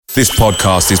This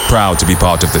podcast is proud to be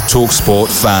part of the TalkSport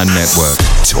Fan Network.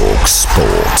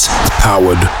 TalkSport.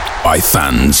 Powered by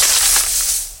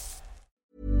fans.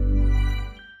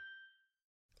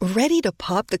 Ready to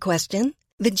pop the question?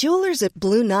 The jewelers at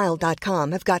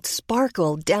BlueNile.com have got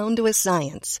sparkle down to a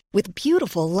science with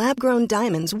beautiful lab-grown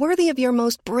diamonds worthy of your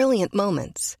most brilliant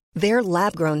moments. Their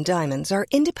lab-grown diamonds are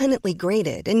independently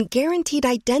graded and guaranteed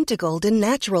identical to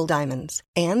natural diamonds.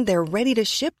 And they're ready to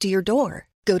ship to your door.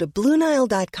 Go to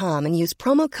BlueNile.com and use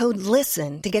promo code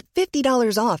LISTEN to get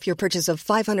 $50 off your purchase of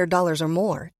 $500 or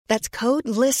more. That's code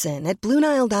LISTEN at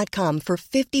BlueNile.com for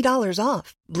 $50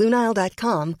 off.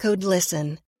 BlueNile.com, code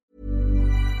LISTEN.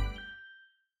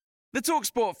 The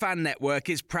TalkSport Fan Network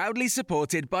is proudly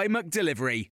supported by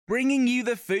McDelivery, bringing you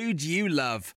the food you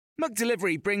love.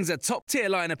 McDelivery brings a top-tier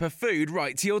lineup of food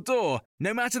right to your door.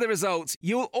 No matter the result,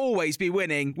 you'll always be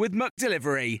winning with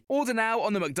McDelivery. Order now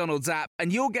on the McDonald's app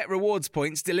and you'll get rewards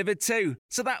points delivered too.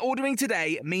 So that ordering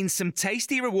today means some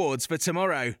tasty rewards for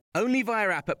tomorrow. Only via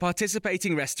app at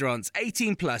participating restaurants.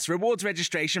 18 plus. Rewards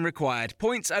registration required.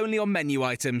 Points only on menu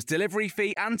items. Delivery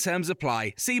fee and terms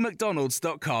apply. See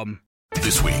mcdonalds.com.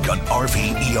 This week on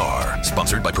RVER,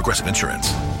 sponsored by Progressive Insurance.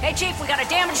 Hey, Chief, we got a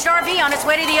damaged RV on its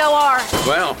way to the OR.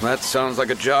 Well, that sounds like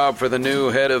a job for the new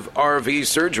head of RV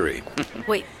surgery.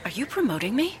 Wait, are you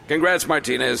promoting me? Congrats,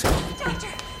 Martinez. Doctor,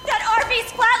 that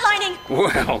RV's flatlining.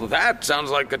 Well, that sounds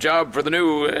like a job for the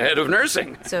new head of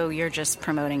nursing. So you're just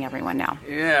promoting everyone now?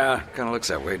 Yeah, kind of looks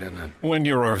that way, doesn't it? When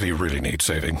your RV really needs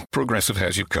saving, Progressive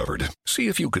has you covered. See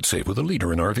if you could save with a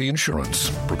leader in RV insurance.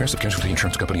 Progressive Casualty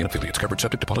Insurance Company and affiliates, covered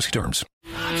subject to policy terms.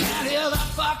 I can't hear the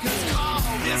fuckers call.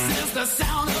 This is the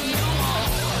sound of New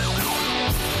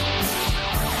Orleans.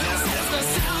 This is the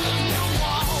sound of New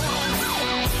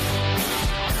Orleans.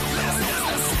 This is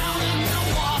the sound of New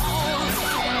Orleans.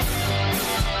 This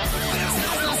is the sound of New Orleans. This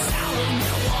is the sound of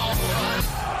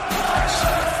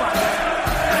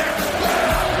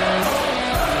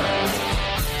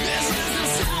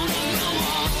New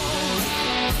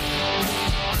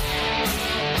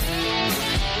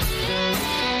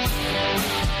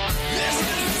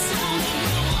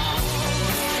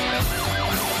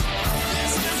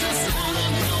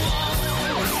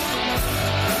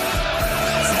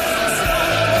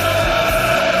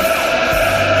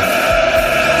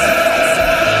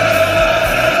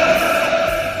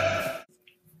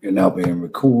You're now being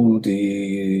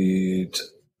recorded.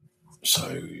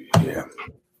 So, yeah.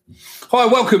 Hi,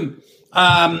 welcome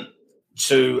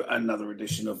to another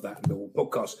edition of That Millwall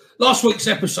podcast. Last week's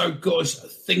episode got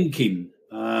us thinking.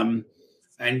 And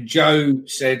Joe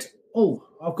said,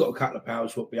 I've got a couple of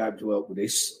powers who'll be able to help with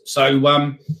this. So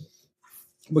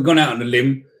we're going out on a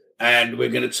limb and we're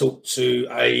going to talk to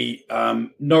a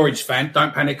Norwich fan.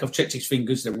 Don't panic, I've checked his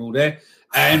fingers, they're all there.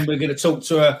 And we're going to talk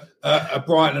to a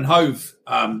Brighton and Hove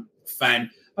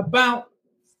fan about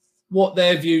what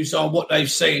their views are, what they've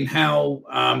seen,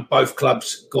 how both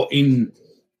clubs got in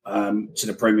to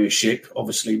the Premiership.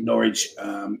 Obviously, Norwich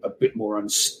a bit more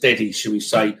unsteady, shall we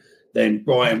say, than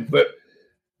Brighton. But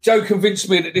Joe convinced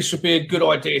me that this would be a good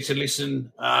idea to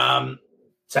listen to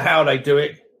how they do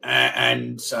it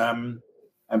and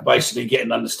basically get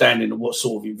an understanding of what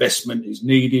sort of investment is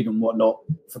needed and whatnot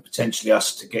for potentially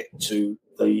us to get to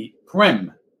the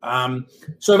Prem.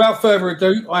 So without further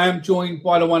ado, I am joined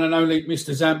by the one and only Mr.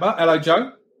 Zamba. Hello,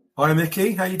 Joe. Hi,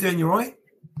 Mickey. How you doing? You all right?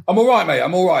 I'm all right, mate.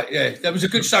 I'm all right, yeah. There was a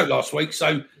good show last week,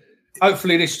 so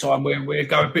hopefully this time we're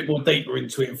going a bit more deeper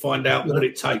into it and find out what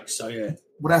it takes. So, yeah.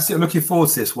 Well, that's it. I'm looking forward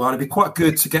to this one. It'd be quite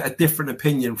good to get a different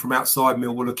opinion from outside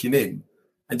Millwall looking in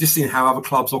and just seeing how other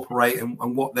clubs operate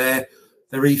and what their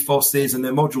ethos is and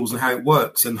their modules and how it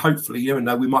works. And hopefully, you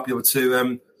know, we might be able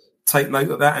to take note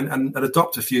of that and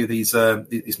adopt a few of these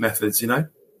methods, you know?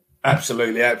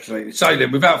 Absolutely, absolutely. So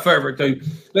then, without further ado,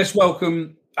 let's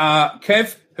welcome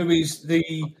Kev, who is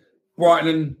the Brighton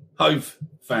and Hove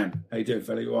fan. How you doing,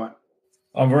 fella? You all right?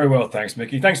 I'm very well, thanks,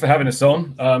 Mickey. Thanks for having us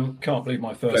on. Can't believe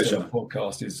my first ever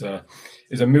podcast is a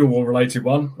Millwall-related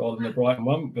one rather than a Brighton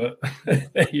one, but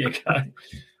there you go.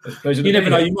 It's a pleasure. You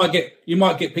never know. You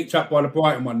might get picked up by the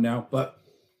Brighton one now, but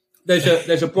there's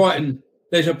a Brighton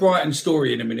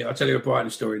story in a minute. I'll tell you a Brighton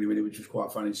story in a minute, which was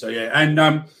quite funny. So yeah, and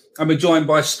I'm joined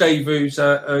by Steve, who's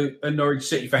a Norwich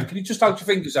City fan. Can you just hold your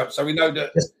fingers up so we know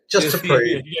that? Just to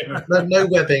prove, no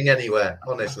webbing anywhere.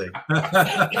 Honestly,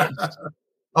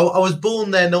 I was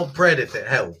born there, not bred. If it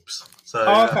helps. So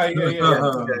okay,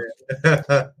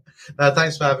 yeah.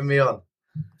 Thanks for having me on.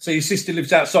 So your sister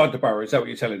lives outside the borough. Is that what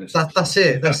you're telling us? That's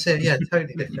it. Yeah,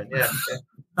 totally different. Yeah.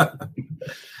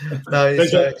 No,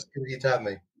 it's good of you to have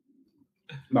me.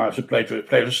 No, it's a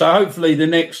pleasure. So hopefully the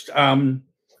next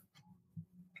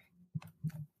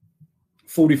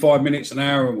 45 minutes, an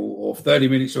hour, or 30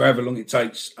 minutes, or however long it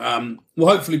takes, will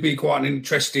hopefully be quite an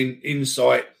interesting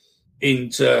insight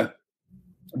into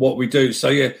what we do. So,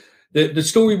 yeah, the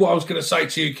story, what I was going to say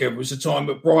to you, Kev, was the time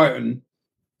that Brighton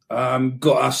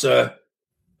got us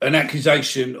an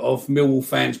accusation of Millwall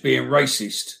fans being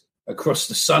racist across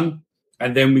the Sun.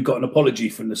 And then we got an apology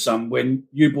from the Sun when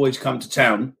you boys come to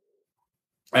town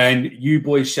and you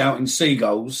boys shouting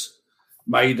seagulls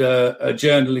made a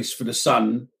journalist for the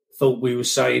Sun thought we were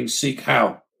saying seek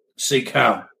how.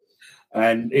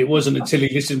 And it wasn't until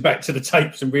he listened back to the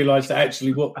tapes and realised that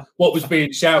actually what was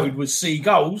being shouted was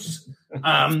seagulls.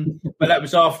 But that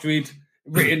was after he'd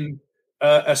written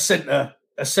a centre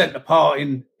part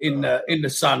in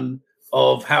the Sun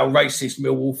of how racist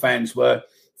Millwall fans were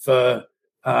for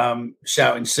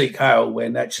shouting seek hail,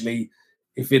 when actually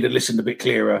if he'd have listened a bit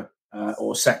clearer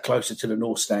or sat closer to the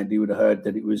North Stand, he would have heard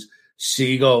that it was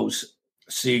seagulls.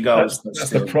 That's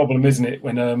the problem, isn't it?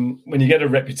 When you get a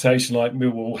reputation like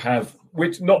Millwall have,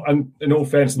 which not, and in all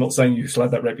fairness, I'm not saying you still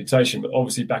have that reputation, but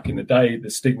obviously back in the day the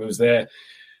stigma was there,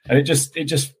 and it just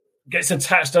gets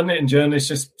attached, doesn't it? And journalists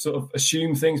just sort of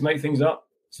assume things, make things up.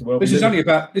 This was only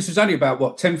about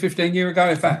what, 10, 15 years ago,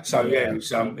 in fact. So yeah, it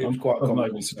was quite a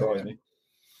common. Surprised me.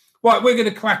 Right, we're going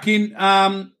to crack in.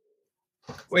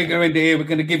 We're going to end here. We're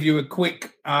going to give you a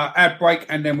quick ad break,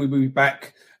 and then we'll be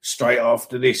back straight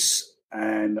after this,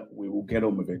 and we will get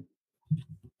on with it.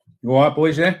 You all right,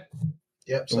 boys? Yeah.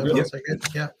 Yep. So good.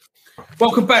 Yeah.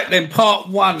 Welcome back. Then part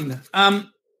one.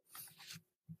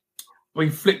 We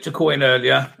flipped a coin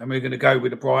earlier, and we're going to go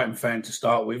with a Brighton fan to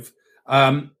start with.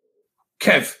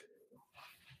 Kev,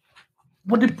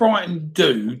 what did Brighton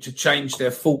do to change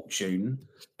their fortune?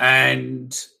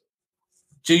 And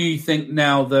do you think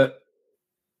now that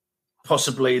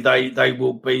possibly they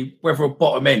will be, whether a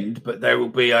bottom end, but there will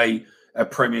be a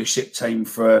Premiership team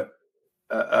for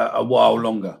a while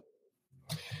longer?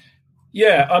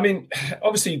 Yeah, I mean,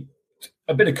 obviously,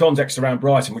 a bit of context around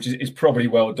Brighton, which is probably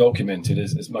well documented,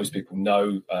 as most people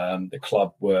know. The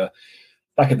club were,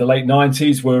 back in the late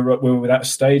 90s, were without a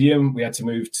stadium. We had to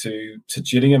move to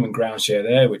Gillingham and ground share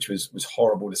there, which was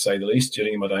horrible to say the least.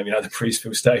 Gillingham, I don't even know the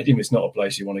Priestfield Stadium. It's not a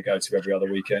place you want to go to every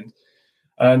other weekend.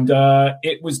 And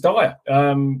it was dire.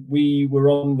 We were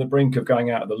on the brink of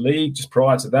going out of the league just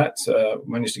prior to that.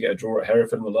 Managed to get a draw at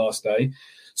Hereford on the last day.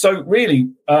 So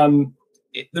really,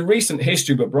 the recent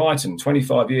history of Brighton,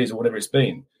 25 years or whatever it's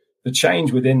been, the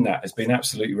change within that has been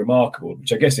absolutely remarkable,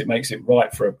 which I guess it makes it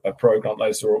right for a programme like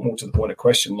this, or more to the point, a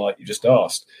question like you just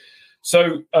asked.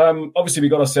 So obviously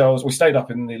we stayed up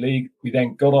in the league. We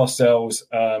then got ourselves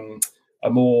a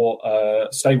more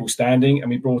stable standing, and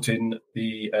we brought in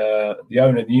the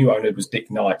new owner was Dick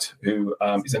Knight, who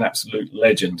is an absolute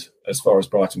legend as far as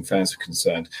Brighton fans are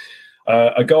concerned.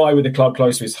 A guy with the club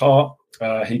close to his heart.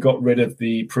 He got rid of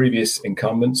the previous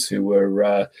incumbents who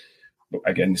were,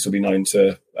 again, this will be known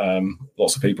to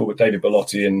lots of people, but David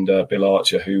Bellotti and Bill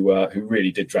Archer, who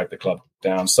really did drag the club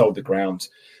down, sold the ground,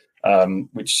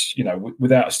 which,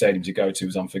 without a stadium to go to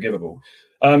was unforgivable.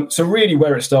 So really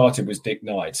where it started was Dick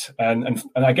Knight. And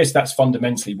I guess that's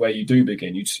fundamentally where you do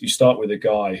begin. You start with a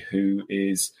guy who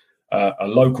is a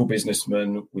local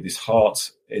businessman with his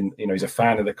heart in, he's a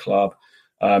fan of the club.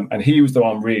 And he was the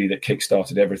one really that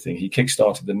kick-started everything. He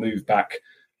kick-started the move back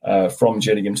from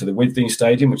Gillingham to the Withdean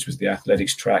Stadium, which was the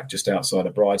athletics track just outside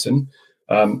of Brighton.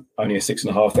 Only a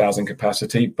 6,500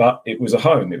 capacity, but it was a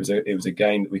home. It was a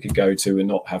game that we could go to and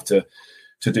not have to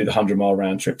do the 100-mile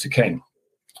round trip to Kent.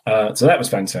 So that was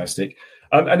fantastic.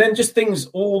 And then just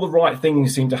all the right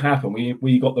things seemed to happen.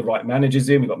 We got the right managers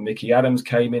in. We got Mickey Adams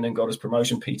came in and got us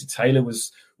promotion. Peter Taylor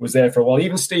was there for a while.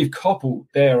 Even Steve Coppell,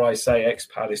 dare I say,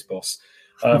 ex-Palace boss,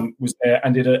 was there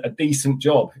and did a decent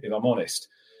job, if I'm honest.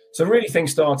 So really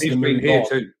things started to move here on.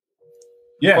 Too.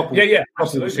 Yeah, Coppell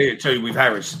absolutely. Was here too with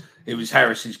Harris. It was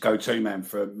Harris's go-to man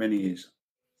for many years.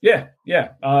 Yeah.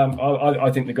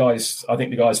 I think the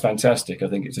guy's fantastic. I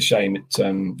think it's a shame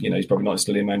that he's probably not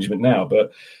still in management now.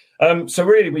 But so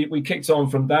really, we kicked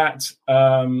on from that,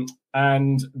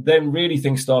 and then really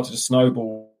things started to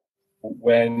snowball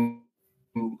when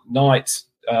Knight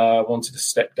wanted to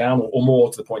step down, or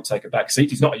more to the point, take a back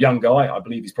seat. He's not a young guy. I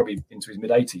believe he's probably into his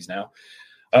mid-80s now,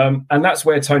 and that's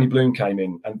where Tony Bloom came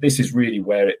in. And this is really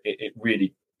where it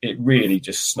really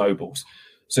just snowballs.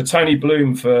 So Tony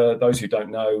Bloom, for those who don't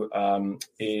know,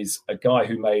 is a guy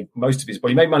who made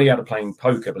he made money out of playing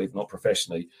poker, believe it or not,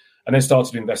 professionally, and then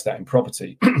started to invest that in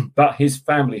property. But his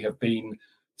family have been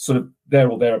sort of there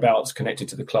or thereabouts connected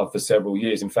to the club for several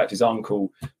years. In fact, his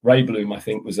uncle, Ray Bloom, I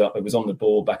think, was on the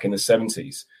board back in the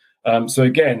 70s. So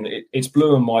again, it's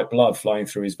blue and white blood flowing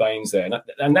through his veins there.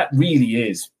 And that really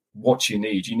is what you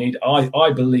need. You need,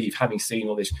 I believe, having seen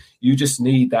all this, you just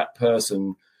need that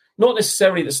person, not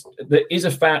necessarily that is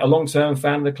a long-term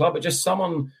fan of the club, but just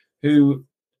someone who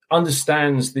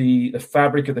understands the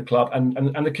fabric of the club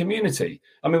and the community.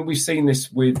 I mean, we've seen this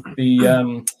with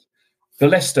the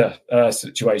Leicester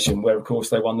situation, where, of course,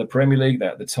 they won the Premier League.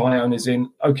 The Thai owners in.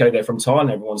 Okay, they're from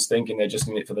Thailand. Everyone's thinking they're just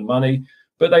in it for the money.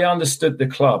 But they understood the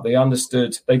club. They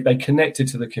understood. They connected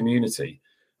to the community.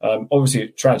 Obviously,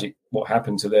 it's tragic what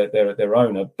happened to their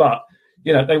owner. But,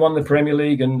 you know, they won the Premier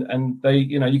League and they,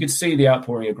 you know, you could see the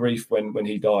outpouring of grief when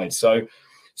he died. So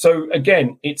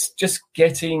again, it's just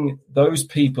getting those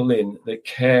people in that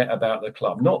care about the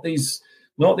club, not these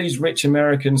rich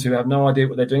Americans who have no idea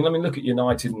what they're doing. I mean, look at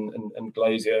United and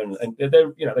Glazier, and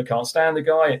they're, you know, they can't stand the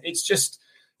guy. It's just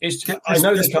I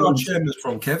know this where our chairman's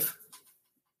from, Kev.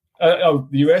 The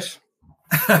US.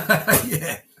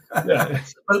 Yeah.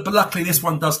 But luckily, this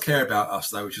one does care about us,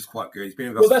 though, which is quite good. He's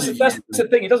been with us. That's the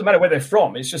thing. It doesn't matter where they're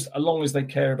from. It's just as long as they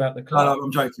care about the club. No,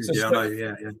 I'm joking. I know.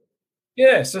 Yeah.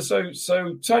 Yeah, so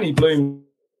Tony Bloom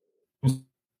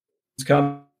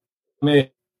come in,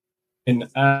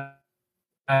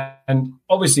 and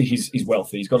obviously he's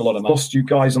wealthy. He's got a lot of money. Lost you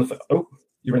guys on the oh,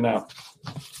 you're in now.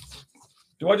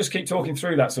 Do I just keep talking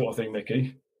through that sort of thing,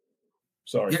 Mickey?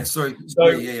 Sorry. Yeah, sorry. So,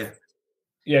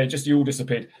 yeah, just you all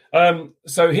disappeared.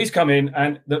 So he's come in,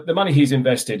 and the money he's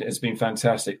invested has been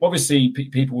fantastic. Obviously,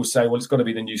 people will say, well, it's got to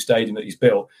be the new stadium that he's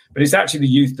built, but it's actually the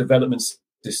youth development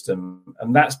system,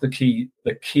 and that's the key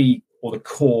or the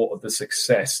core of the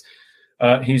success.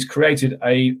 He's created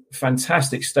a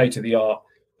fantastic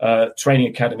state-of-the-art training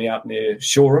academy out near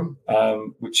Shoreham,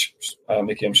 which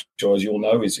Mickey, I'm sure, as you all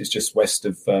know, is just west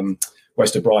of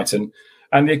Brighton.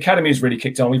 And the academy has really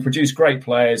kicked on. We produce great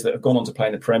players that have gone on to play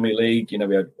in the Premier League. You know,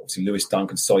 we had obviously Lewis Dunk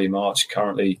and Solly March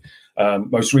currently.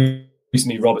 Most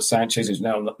recently, Robert Sanchez, who's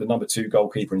now the number 2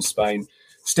 goalkeeper in Spain.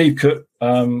 Steve Cook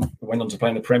went on to play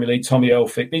in the Premier League. Tommy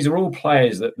Elphick. These are all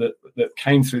players that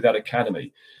came through that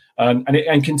academy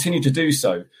and continue to do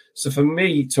so. So for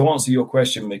me, to answer your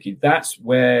question, Mickey, that's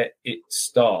where it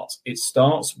starts. It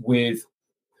starts with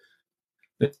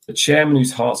the chairman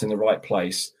whose heart's in the right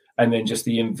place, and then just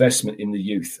the investment in the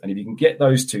youth. And if you can get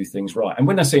those two things right, and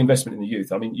when I say investment in the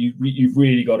youth, I mean, you've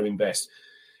really got to invest.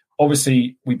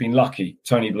 Obviously, we've been lucky.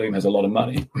 Tony Bloom has a lot of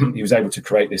money. He was able to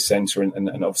create this centre and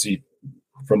obviously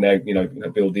from there, you know,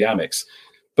 build the Amex.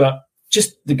 But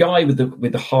just the guy with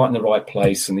the heart in the right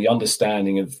place and the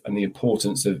understanding of and the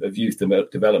importance of youth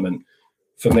development,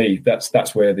 for me,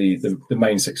 that's where the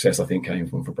main success, I think, came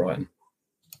from for Brighton.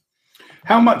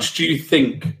 How much do you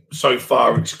think so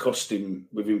far it's cost him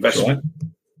with investment?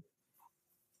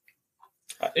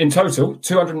 Right. In total,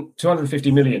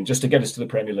 250 million just to get us to the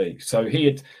Premier League. So he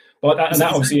had, but that, and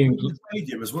that obviously the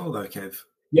stadium as well, though, Kev.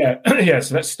 Yeah.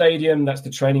 So that's stadium, that's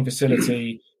the training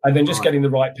facility, and then just getting the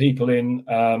right people in.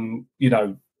 You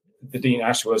know, the Dean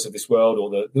Ashworths of this world,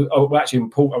 or actually,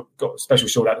 Paul, I've got a special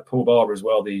shout out to Paul Barber as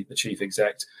well, the chief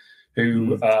exec,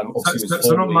 who obviously was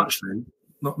so not much then.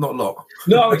 Not a lot.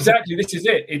 No, exactly. This is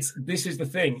it. This is the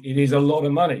thing. It is a lot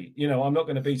of money. You know, I'm not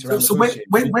going to beat around the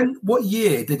bush. What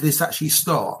year did this actually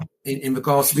start in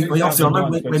regards to? Obviously, I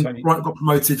remember when Brighton got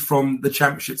promoted from the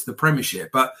Championship to the Premiership,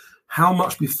 but how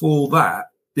much before that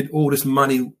did all this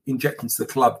money inject into the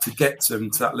club to get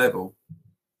them to that level?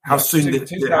 How soon did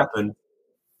it happen?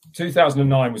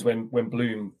 2009 was when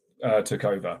Bloom took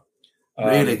over.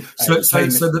 Really? So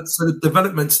the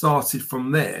development started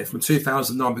from there, from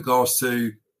 2009, regards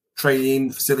to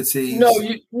training facilities.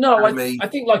 I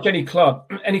think like any club,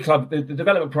 the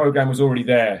development program was already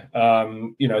there.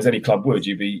 You know, as any club would,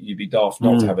 you'd be daft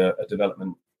not to have a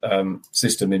development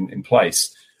system in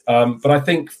place. But I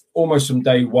think almost from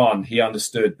day one, he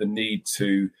understood the need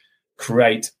to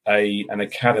create an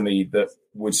academy that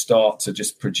would start to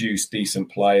just produce decent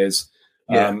players.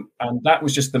 And that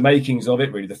was just the makings of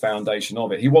it, really, the foundation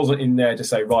of it. He wasn't in there to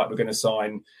say, right, we're going to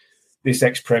sign this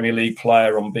ex-Premier League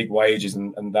player on big wages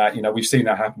and that. You know, we've seen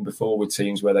that happen before with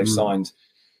teams where they've signed,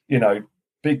 you know,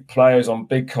 big players on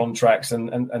big contracts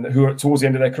and who are towards the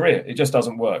end of their career. It just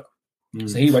doesn't work.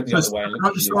 So he went the other way. Can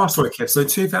I just ask, sorry, Kev, so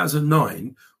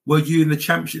 2009, were you in the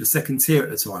Championship, the second tier at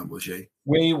the time, was you?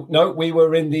 We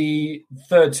were in the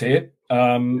third tier.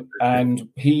 And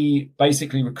he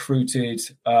basically recruited.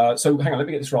 So hang on, let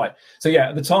me get this right. So yeah,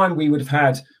 at the time we would have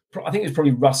had, I think it was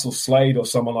probably Russell Slade or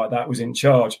someone like that was in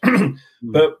charge.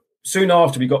 But soon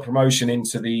after we got promotion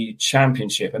into the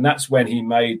Championship, and that's when he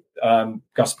made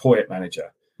Gus Poyet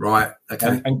manager. Right.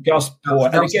 Okay. And Gus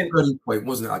Poyet, that was the turning point,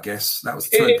 wasn't it? I guess that was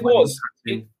the turning point.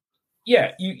 It was.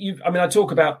 Yeah, I mean, I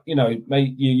talk about, your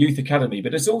youth academy,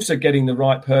 but it's also getting the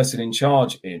right person in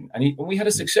charge in. And we had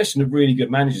a succession of really good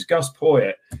managers. Gus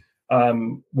Poyet I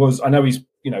know he's,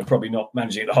 probably not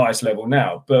managing at the highest level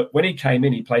now, but when he came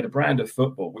in, he played a brand of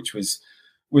football, which was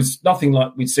nothing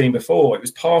like we'd seen before. It was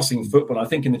passing football. I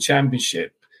think in the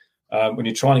Championship, when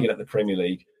you're trying to get at the Premier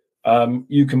League,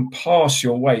 you can pass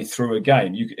your way through a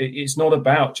game. It's not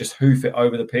about just hoof it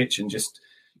over the pitch and just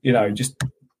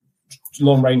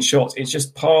long range shots. It's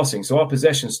just passing. So our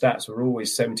possession stats were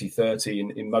always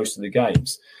 70-30 in most of the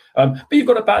games. But you've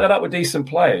got to back that up with decent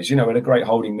players, and a great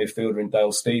holding midfielder in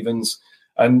Dale Stevens.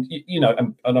 And,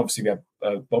 and obviously we have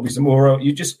Bobby Zamora.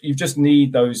 You just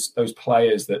need those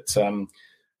players that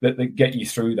get you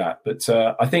through that. But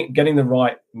I think getting the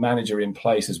right manager in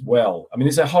place as well. I mean,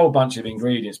 there's a whole bunch of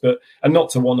ingredients, and not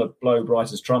to want to blow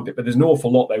Brighton's trumpet, but there's an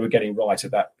awful lot they were getting right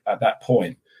at that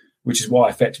point, which is why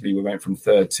effectively we went from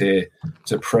third tier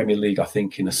to Premier League, I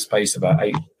think, in a space of about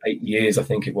eight years, I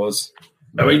think it was.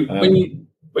 I mean,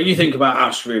 when you think about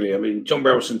us, really, I mean, John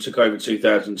Berylson took over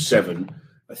 2007.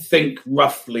 I think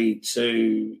roughly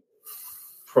to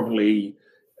probably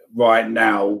right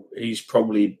now, he's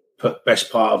probably put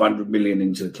best part of 100 million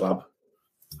into the club,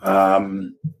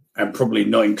 and probably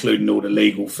not including all the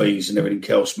legal fees and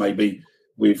everything else, maybe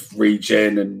with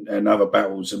regen and other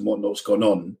battles and whatnot's gone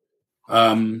on.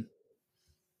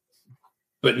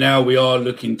 But now we are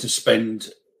looking to spend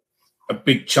a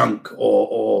big chunk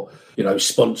or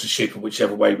sponsorship or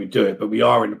whichever way we do it. But we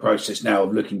are in the process now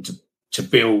of looking to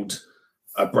build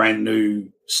a brand new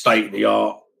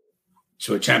state-of-the-art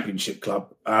to a Championship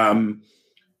club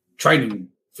training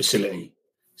facility.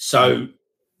 So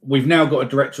we've now got a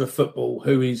director of football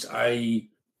who is a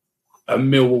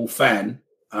Millwall fan,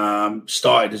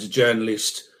 started as a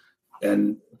journalist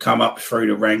and come up through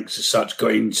the ranks as such,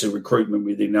 got into recruitment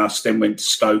within us, then went to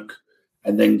Stoke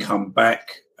and then come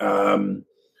back. And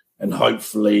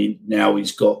hopefully now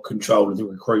he's got control of the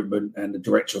recruitment and the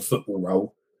director of football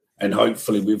role. And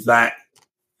hopefully with that,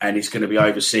 and he's going to be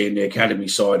overseeing the academy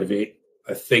side of it,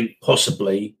 I think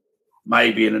possibly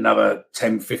maybe in another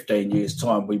 10, 15 years'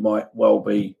 time, we might well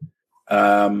be,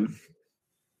 looking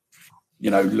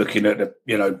at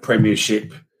the,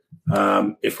 Premiership,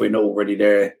 if we're not already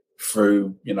there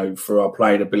through our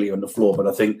playing ability on the floor. But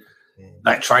I think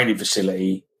that training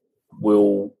facility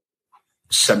will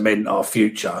cement our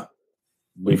future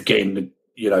with getting the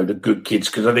good kids,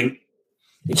 because I think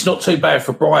it's not too bad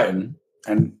for Brighton,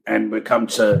 and we'll come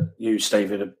to you,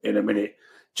 Steve, in a minute,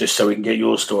 just so we can get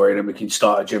your story and then we can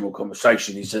start a general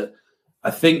conversation. Is that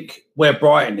I think where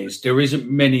Brighton is, there isn't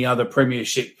many other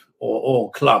Premiership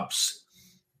or clubs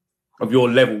of your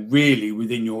level really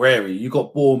within your area. You've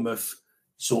got Bournemouth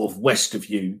sort of west of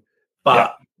you,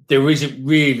 but there isn't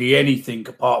really anything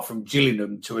apart from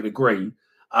Gillingham to a degree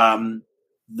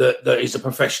that is a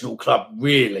professional club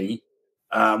really,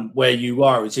 where you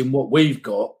are. Is in what we've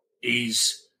got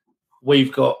is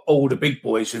we've got all the big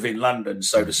boys within London.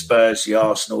 So the Spurs, the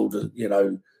Arsenal,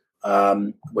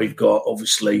 we've got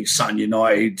obviously Sutton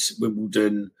United,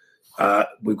 Wimbledon,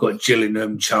 we've got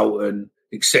Gillingham, Charlton,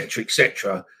 etc.,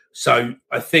 etc. So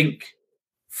I think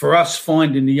for us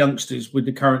finding the youngsters with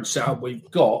the current setup we've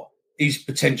got is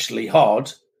potentially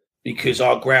hard because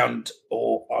our ground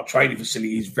or our training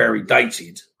facility is very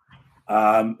dated.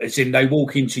 As in they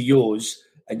walk into yours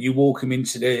and you walk them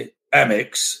into the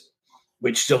Amex,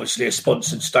 which is obviously a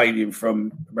sponsored stadium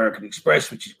from American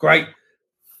Express, which is great.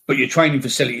 But your training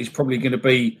facility is probably going to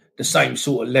be the same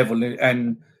sort of level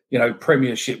and,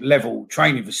 Premiership level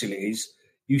training facilities.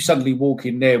 You suddenly walk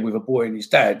in there with a boy and his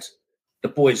dad, the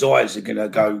boy's eyes are going to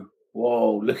go,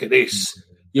 whoa, look at this.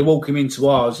 You walk him into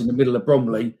ours in the middle of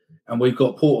Bromley and we've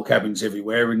got porter cabins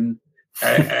everywhere and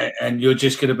you're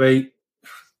just going to be,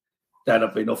 Dad,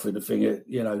 I've been offered a thing at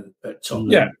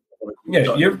Tottenham. Yeah,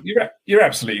 you're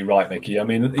absolutely right, Mickey. I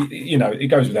mean, it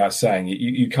goes without saying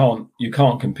you can't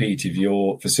compete if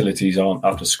your facilities aren't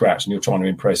up to scratch and you're trying to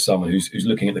impress someone who's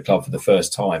looking at the club for the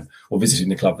first time or visiting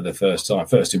the club for the first time.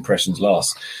 First impressions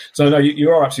last. So no, you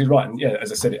are absolutely right. And yeah,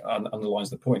 as I said, it underlines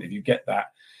the point. If you get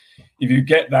that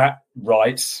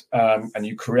right, and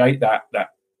you create that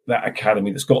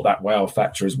academy that's got that wow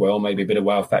factor as well, maybe a bit of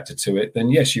wow factor to it,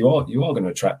 then yes, you are going to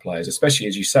attract players, especially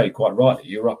as you say quite rightly,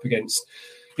 you're up against,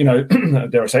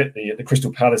 dare I say it, the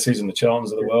Crystal Palaces and the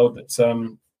Charltons of the world. That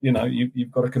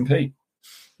you've got to compete.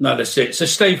 No, that's it. So,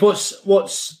 Steve,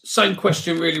 what's same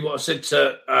question really? What I said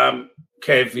to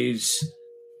Kev is,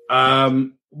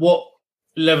 what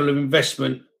level of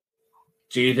investment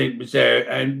do you think was there,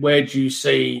 and where do you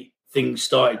see things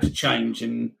starting to change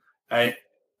and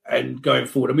going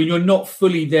forward? I mean, you're not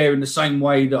fully there in the same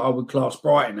way that I would class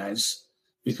Brighton as,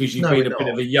 because you've been a bit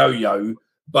of a yo-yo,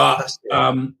 but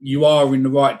you are in the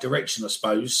right direction, I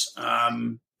suppose.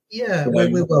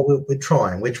 We're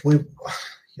trying.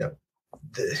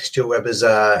 Stuart Webber's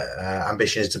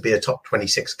ambition is to be a top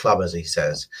 26 club, as he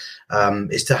says,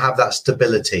 is to have that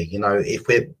stability. If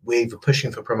we're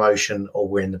pushing for promotion or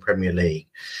we're in the Premier League,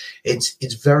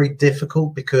 it's very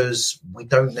difficult because we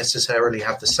don't necessarily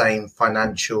have the same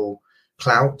financial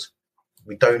clout.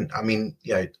 We don't. I mean,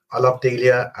 I love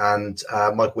Delia and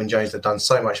Michael Wynne-Jones. They've done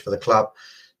so much for the club.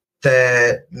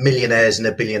 They're millionaires in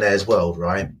a billionaires world,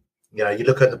 right? You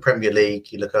look at the Premier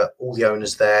League, you look at all the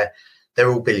owners there. They're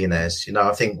all billionaires.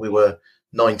 I think we were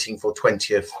 19th or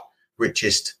 20th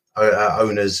richest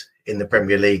owners in the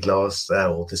Premier League or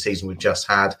the season we've just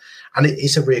had. And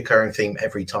it's a reoccurring theme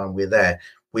every time we're there.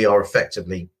 We are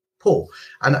effectively poor.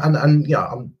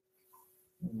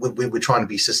 We're trying to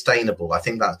be sustainable. I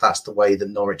think that's the way that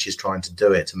Norwich is trying to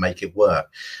do it, to make it work.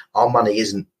 Our money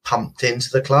isn't pumped into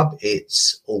the club.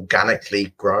 It's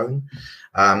organically grown.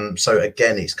 So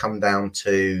again, it's come down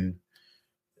to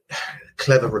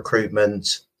clever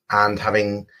recruitment and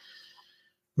having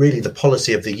really the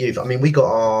policy of the youth. I mean, we got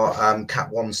our Cat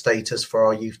 1 status for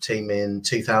our youth team in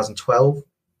 2012,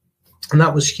 and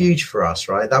that was huge for us,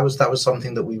 right? That was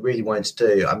something that we really wanted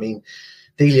to do. I mean,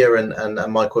 Delia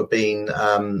and Michael have been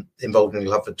involved in the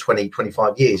club for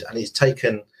 25 years, and it's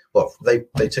taken, they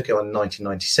took it on in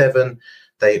 1997.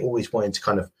 They always wanted to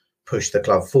kind of push the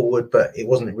club forward, but it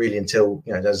wasn't really until,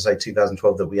 as I say,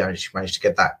 2012 that we actually managed to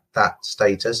get that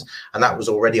status, and that was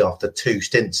already after 2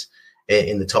 stints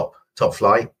in the top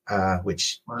flight,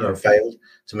 which failed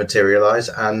to materialise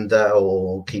and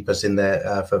or keep us in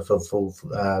there for full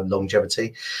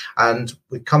longevity. And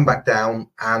we've come back down,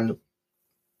 and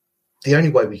the only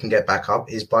way we can get back up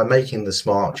is by making the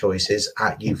smart choices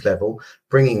at youth level,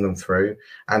 bringing them through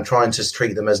and trying to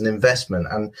treat them as an investment.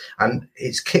 And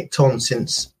it's kicked on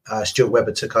since Stuart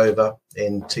Webber took over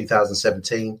in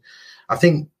 2017. I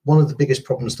think one of the biggest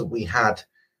problems that we had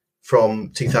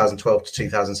from 2012 to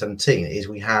 2017 is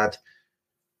we had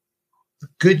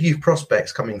good youth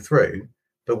prospects coming through,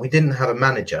 but we didn't have a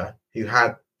manager who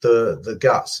had the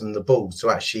guts and the balls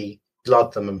to actually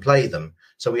blood them and play them.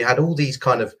 So we had all these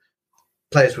kind of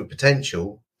players with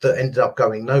potential that ended up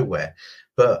going nowhere.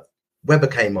 But Webber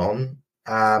came on,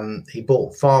 he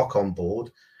brought Farke on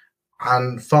board,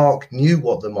 and Farke knew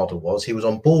what the model was. He was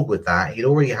on board with that. He'd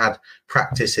already had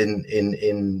practice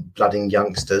in blooding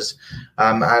youngsters,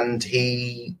 and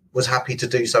he was happy to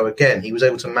do so again. He was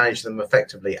able to manage them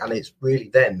effectively, and it's really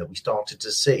then that we started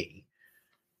to see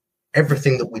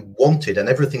everything that we wanted and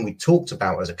everything we talked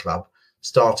about as a club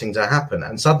starting to happen.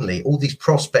 And suddenly all these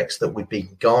prospects that we'd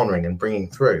been garnering and bringing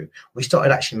through, we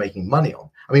started actually making money on.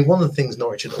 I mean, one of the things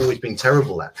Norwich had always been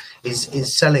terrible at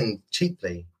is selling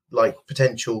cheaply, like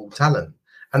potential talent.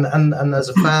 And as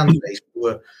a fan base,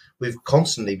 we've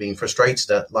constantly been frustrated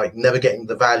at like never getting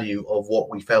the value of what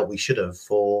we felt we should have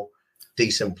for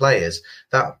decent players.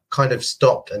 That kind of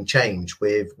stopped and changed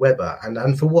with Webber.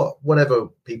 And for whatever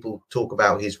people talk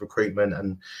about his recruitment,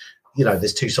 and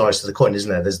there's 2 sides to the coin, isn't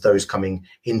there? There's those coming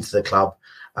into the club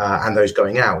and those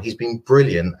going out. He's been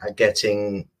brilliant at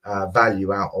getting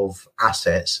value out of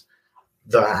assets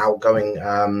that are outgoing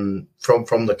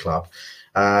from the club.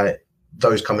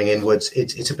 Those coming inwards,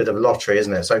 it's a bit of a lottery,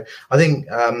 isn't it? So I think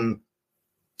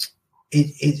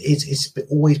it's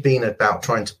always been about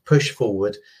trying to push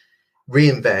forward,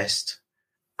 reinvest,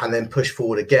 and then push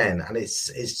forward again. And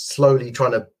it's slowly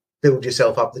trying to build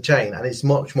yourself up the chain, and it's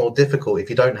much more difficult if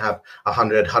you don't have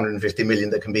 150 million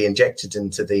that can be injected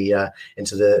into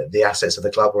the assets of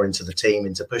the club or into the team,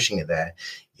 into pushing it there.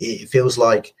 It feels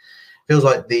like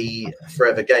the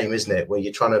forever game, isn't it, where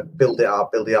you're trying to build it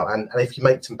up, and if you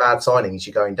make some bad signings,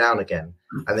 you're going down again,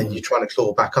 and then you're trying to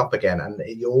claw back up again, and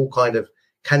you're all kind of,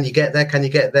 can you get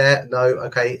there? No,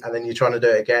 okay, and then you're trying to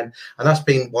do it again. And that's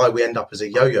been why we end up as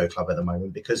a yo-yo club at the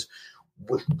moment, because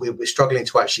we're struggling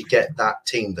to actually get that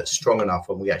team that's strong enough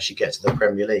when we actually get to the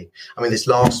Premier League. I mean, this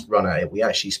last run at it, we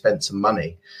actually spent some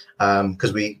money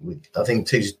because I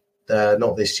think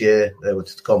not this year, they were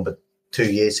gone, but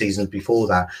 2 seasons before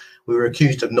that, we were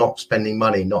accused of not spending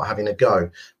money, not having a go.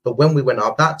 But when we went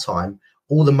up that time,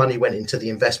 all the money went into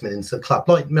the investment into the club,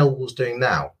 like Millwall's doing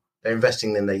now. They're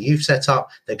investing in their youth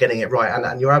setup. They're getting it right.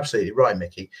 And you're absolutely right,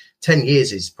 Mickey. 10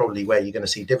 years is probably where you're going to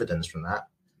see dividends from that.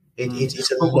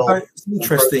 It's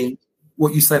interesting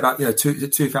what you say about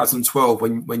 2012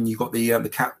 when you got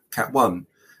the Cat 1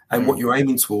 and what you're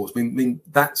aiming towards. I mean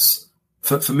that's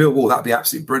for Millwall, that'd be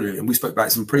absolutely brilliant. And we spoke about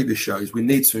it in previous shows. We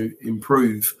need to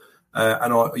improve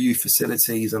and our youth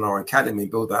facilities and our academy,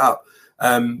 build that up.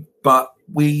 But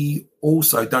we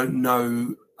also don't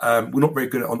know we're not very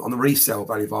good on the resale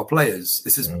value of our players.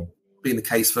 This has been the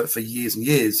case for years and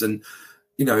years. And,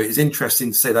 you know, it's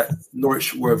interesting to say that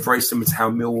Norwich were very similar to how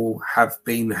Millwall have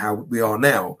been, how we are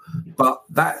now. But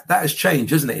that has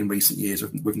changed, hasn't it, in recent years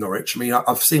with Norwich? I mean,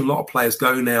 I've seen a lot of players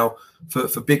go now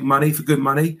for big money, for good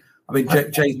money. I mean,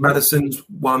 James Maddison's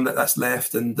one that's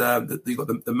left, and you've got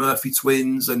the Murphy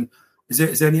twins. And is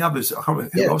there any others? I can't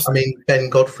remember who else. I mean, Ben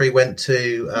Godfrey went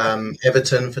to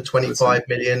Everton for 25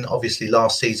 million. Obviously,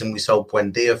 last season we sold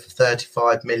Buendia for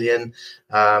 35 million.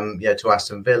 To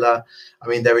Aston Villa. I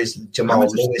mean, there is Jamal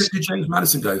Lewis. What did James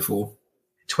Maddison go for?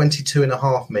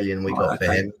 22.5 million we got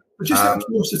for him. But just out of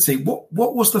curiosity, what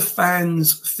was the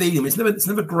fans' feeling? It's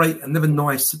never great and never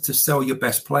nice to sell your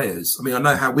best players. I mean, I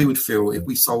know how we would feel if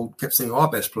we kept selling our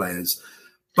best players.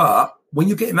 But when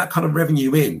you're getting that kind of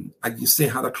revenue in and you see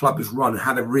how the club is run,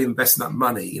 how they're reinvesting that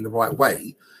money in the right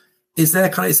way, is there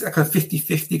kind of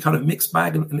 50-50 kind of mixed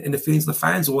bag in the feelings of the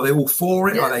fans, or are they all for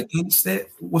it? Yeah. Are they against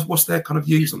it? What's their kind of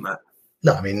views on that?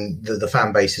 No, I mean, the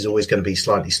fan base is always going to be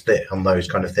slightly split on those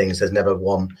kind of things. There's never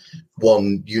one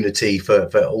unity for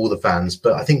all the fans.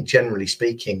 But I think generally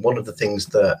speaking, one of the things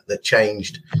that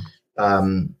changed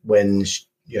when,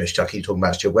 Stuckey talking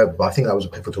about Stuart Webber, but I think that was a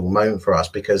pivotal moment for us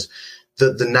because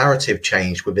the narrative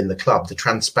changed within the club, the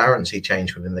transparency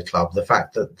changed within the club, the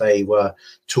fact that they were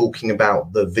talking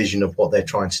about the vision of what they're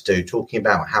trying to do, talking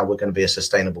about how we're going to be a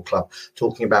sustainable club,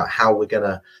 talking about how we're going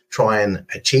to try and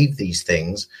achieve these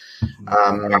things.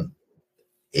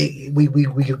 We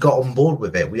got on board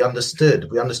with it. We understood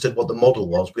what the model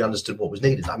was. We understood what was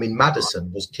needed. I mean,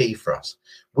 Maddison was key for us.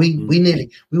 We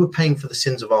were paying for the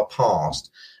sins of our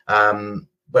past.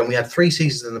 When we had 3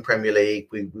 seasons in the Premier League,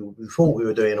 we thought we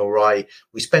were doing all right.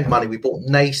 We spent money. We bought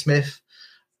Naismith,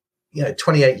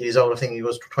 28 years old. I think he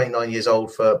was 29 years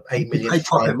old for $8 million. You paid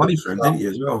quite a bit of money for him, didn't you,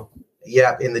 as well?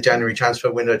 Yeah, in the January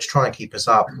transfer window to try and keep us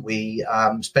up. We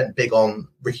spent big on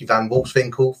Ricky van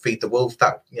Wolfswinkel, Feed the Wolf.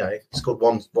 That scored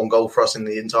one goal for us in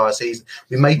the entire season.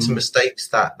 We made some mistakes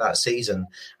that season.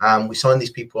 We signed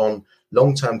these people on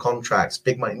long-term contracts,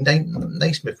 big money.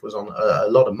 Naismith was on a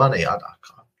lot of money.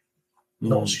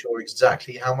 Not sure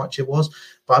exactly how much it was,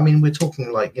 but I mean, we're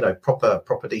talking like,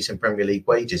 proper decent Premier League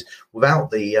wages without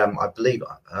the, I believe,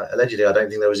 allegedly, I don't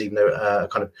think there was even a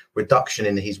kind of reduction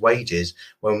in his wages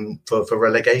for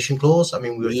relegation clause. I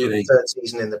mean, we were the 3rd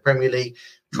season in the Premier League,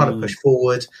 trying to push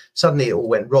forward. Suddenly it all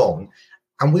went wrong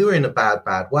and we were in a bad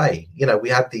way. We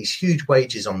had these huge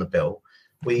wages on the bill.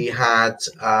 We had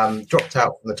dropped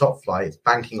out from the top flight,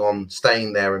 banking on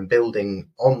staying there and building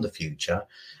on the future.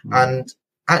 And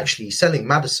actually selling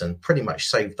Maddison pretty much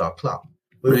saved our club.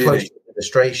 We were close to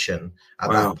administration at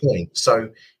that point. So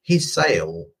his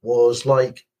sale was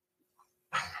like,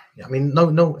 I mean, no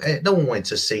one wanted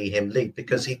to see him leave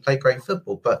because he played great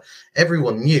football, but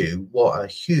everyone knew what a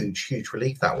huge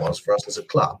relief that was for us as a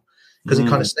club because he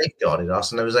kind of safeguarded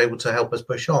us and it was able to help us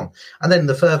push on. And then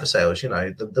the further sales,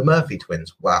 the Murphy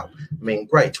twins, wow. I mean,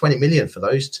 great, 20 million for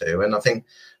those two. And I think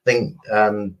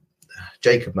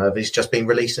Jacob Murphy's just been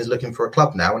released and is looking for a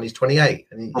club now, and he's 28.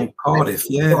 And Cardiff,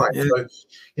 yeah. So,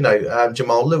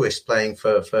 Jamal Lewis playing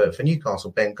for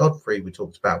Newcastle, Ben Godfrey, we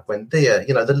talked about Buendia.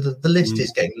 The list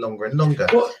is getting longer and longer.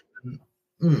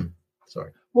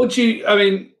 Sorry.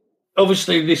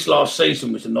 Obviously this last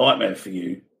season was a nightmare for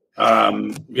you.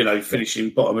 Finishing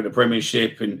bottom of the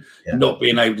Premiership and not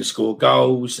being able to score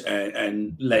goals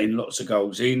and letting lots of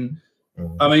goals in.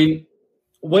 I mean,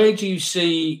 where do you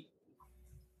see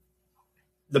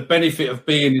the benefit of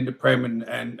being in the Prem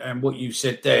and what you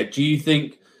said there? Do you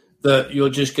think that you're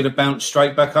just going to bounce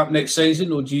straight back up next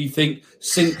season, or do you think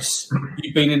since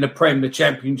you've been in the Prem, the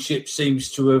Championship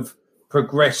seems to have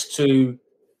progressed to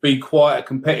be quite a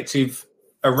competitive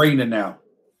arena now?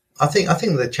 I think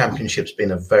the Championship's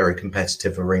been a very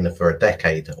competitive arena for a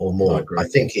decade or more. I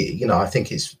think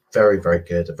it's very, very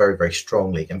good, a very, very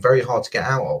strong league, and very hard to get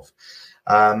out of.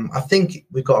 I think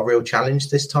we've got a real challenge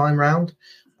this time round.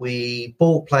 We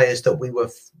bought players that we were,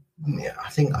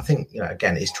 I think,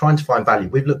 again, it's trying to find value.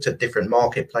 We've looked at different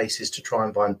marketplaces to try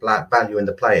and find value in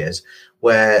the players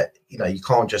where, you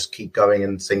can't just keep going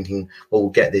and thinking, well, we'll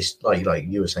get this, like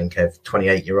you were saying, Kev,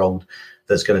 28-year-old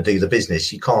that's going to do the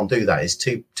business. You can't do that. It's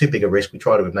too big a risk. We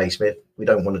tried it with Naismith. We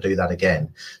don't want to do that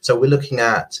again. So we're looking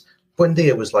at,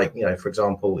 Buendia was for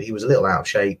example, he was a little out of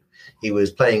shape. He was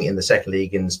playing in the second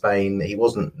league in Spain. He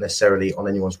wasn't necessarily on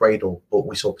anyone's radar, but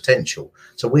we saw potential.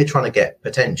 So we're trying to get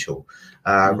potential.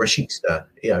 Rashista,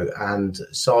 and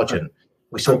Sargent.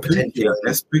 We saw potential.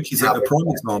 Pukki's a prime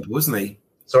example, isn't he?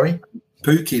 Sorry?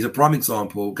 Pukki's a prime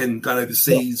example. Again, going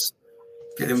overseas,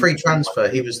 free transfer.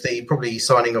 He was the probably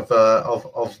signing of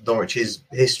Norwich's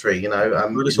history. You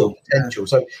know, we saw potential.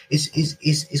 So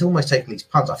it's almost taking these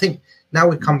punts. I think now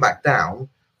we've come back down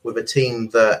with a team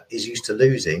that is used to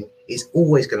losing. It's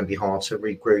always going to be hard to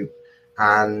regroup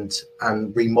and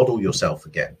remodel yourself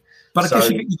again. But I guess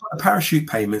you've got the parachute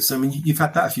payments. I mean, you've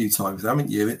had that a few times, haven't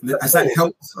you? Has that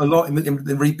helped a lot in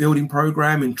the rebuilding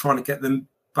program and trying to get them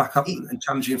back up and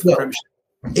challenging for the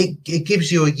Premiership? It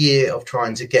gives you a year of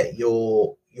trying to get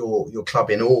your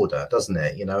club in order, doesn't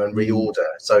it? You know, and reorder.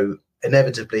 So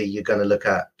inevitably, you're going to look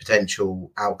at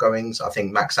potential outgoings. I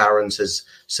think Max Aarons has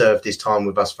served his time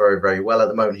with us very, very well at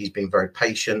the moment. He's been very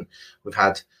patient. We've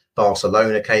had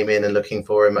Barcelona came in and looking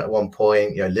for him at one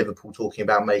point. You know, Liverpool talking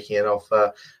about making an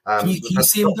offer. Can you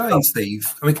see him going, Steve?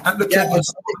 I mean, look at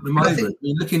the moment.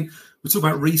 We talked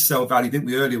about resale value, didn't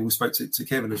we? Earlier, we spoke to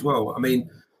Kevin as well. I mean,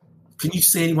 can you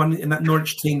see anyone in that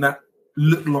Norwich team that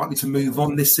look likely to move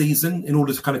on this season in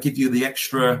order to kind of give you the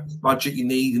extra budget you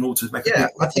need in order to make it?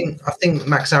 I think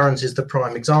Max Aarons is the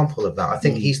prime example of that. I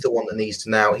think he's the one that needs to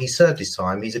now. He's served his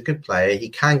time. He's a good player. He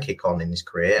can kick on in his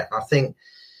career. I think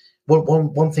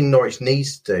one thing Norwich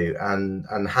needs to do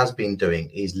and has been doing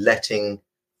is letting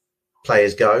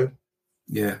players go.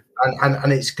 Yeah.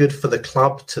 And it's good for the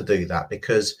club to do that,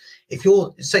 because if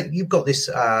you've got this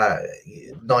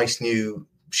nice new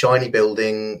shiny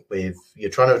building you're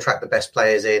trying to attract the best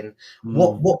players in,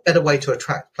 what better way to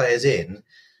attract players in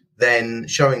than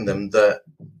showing them that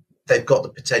they've got the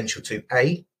potential to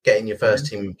A, get in your first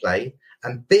team and play,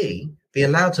 and B, be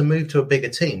allowed to move to a bigger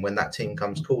team when that team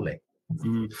comes calling.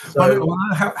 So, I know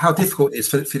how difficult it is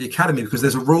for the academy, because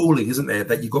there's a ruling, isn't there,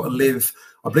 that you've got to live,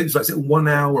 I believe it's like 1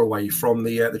 hour away from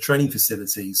the training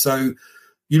facility. So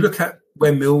you look at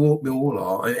where Millwall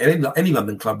are, and any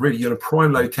London club really, you're in a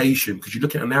prime location because you're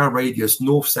looking at an hour radius,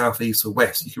 north, south, east, or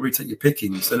west. You can really take your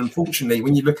pickings. And unfortunately,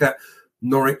 when you look at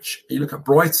Norwich, you look at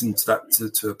Brighton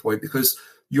to a point, because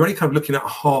you're only kind of looking at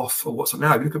half of what's up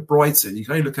now. If you look at Brighton, you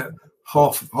can only look at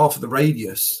half of the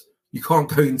radius. You can't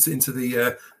go into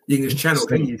the English Channel,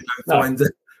 can you? Find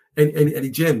any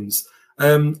gems.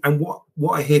 And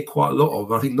what I hear quite a lot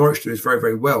of, I think Norwich do this very,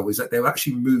 very well, is that they'll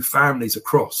actually move families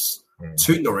across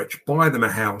to Norwich, buy them a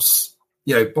house,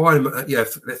 buy them,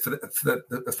 for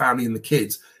the family and the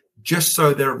kids, just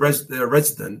so they're a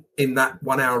resident in that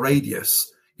 1 hour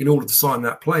radius in order to sign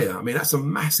that player. I mean, that's a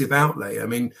massive outlay. I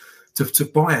mean, to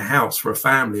buy a house for a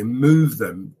family and move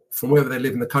them from wherever they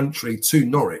live in the country to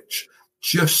Norwich,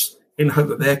 just in hope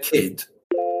that their kid.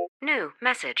 New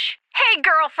message. Hey,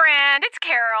 girlfriend, it's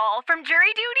Carol from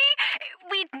jury duty.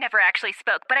 We never actually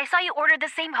spoke, but I saw you ordered the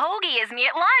same hoagie as me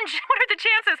at lunch. What are the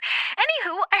chances?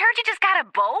 Anywho, I heard you just got a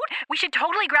boat. We should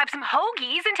totally grab some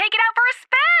hoagies and take it out for a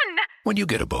spin. When you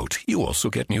get a boat, you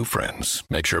also get new friends.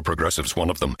 Make sure Progressive's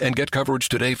one of them, and get coverage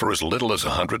today for as little as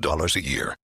 $100 a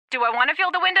year. Do I want to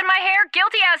feel the wind in my hair?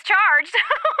 Guilty as charged.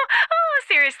 Oh,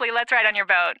 seriously, let's ride on your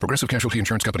boat. Progressive Casualty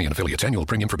Insurance Company and affiliates. Annual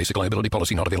premium for basic liability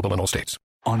policy not available in all states.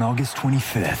 On August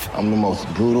 25th, I'm the most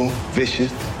brutal,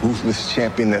 vicious, ruthless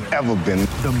champion there's ever been.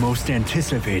 The most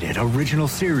anticipated original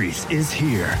series is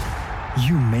here.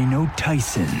 You may know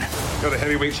Tyson. You're the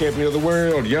heavyweight champion of the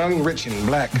world, young, rich, and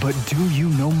black. But do you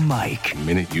know Mike? The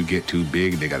minute you get too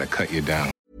big, they gotta cut you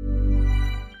down.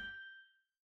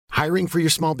 Hiring for your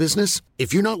small business?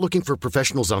 If you're not looking for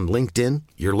professionals on LinkedIn,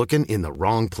 you're looking in the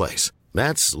wrong place.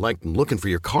 That's like looking for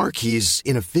your car keys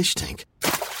in a fish tank.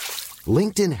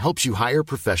 LinkedIn helps you hire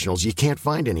professionals you can't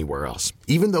find anywhere else,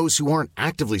 even those who aren't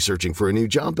actively searching for a new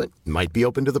job but might be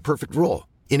open to the perfect role.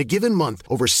 In a given month,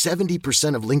 over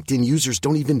 70% of LinkedIn users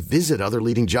don't even visit other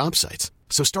leading job sites.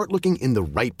 So start looking in the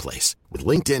right place. With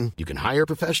LinkedIn, you can hire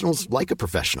professionals like a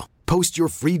professional. Post your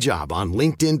free job on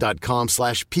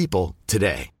linkedin.com/people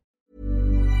today.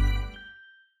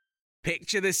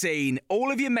 Picture the scene.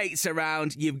 All of your mates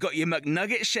around, you've got your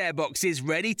McNugget share boxes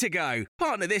ready to go.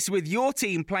 Partner this with your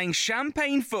team playing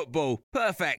champagne football.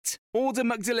 Perfect. Order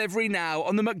McDelivery now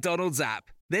on the McDonald's app.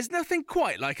 There's nothing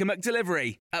quite like a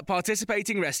McDelivery. At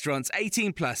participating restaurants,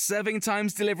 18 plus, serving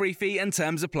times, delivery fee and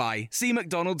terms apply. See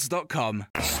mcdonalds.com.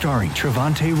 Starring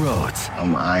Trevante Rhodes.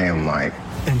 I am Mike.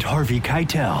 And Harvey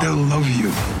Keitel. They'll love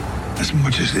you as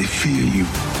much as they fear you.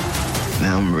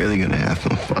 Now I'm really going to have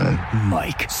some fun.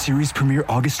 Mike, series premiere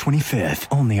August 25th,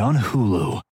 only on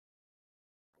Hulu.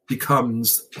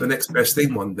 Becomes the next best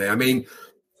thing one day. I mean,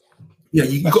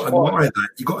 you've got to admire that.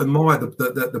 You've got to admire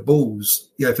the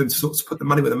balls, for them to sort of put the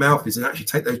money where the mouth is and actually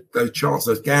take those chances,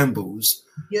 those gambles,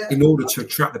 in order to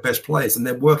attract the best players. And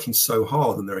they're working so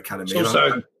hard in their academy.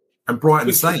 And Brighton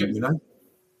the same,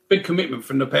 Big commitment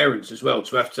from the parents as well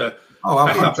to have to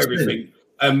pack up everything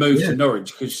and move to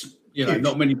Norwich, because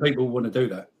not many people want to do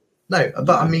that. No,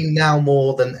 but I mean now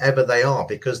more than ever they are,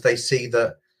 because they see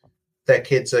that their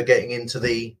kids are getting into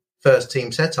the first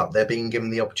team setup. They're being given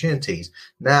the opportunities.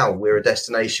 Now we're a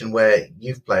destination where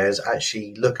youth players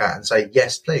actually look at and say,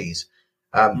 yes, please.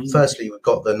 Firstly, we've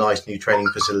got the nice new training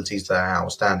facilities that are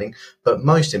outstanding, but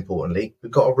most importantly,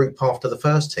 we've got a route path to the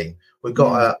first team. We've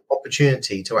got an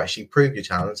opportunity to actually prove your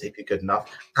talents if you're good enough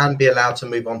and be allowed to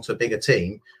move on to a bigger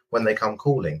team when they come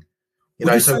calling.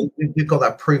 So we've got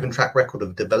that proven track record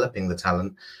of developing the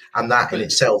talent, and that in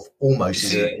itself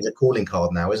almost is a calling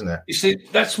card now, isn't it? You see,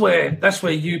 that's where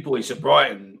you boys at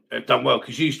Brighton have done well,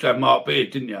 because you used to have Mark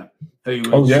Beard, didn't you?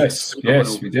 Yes,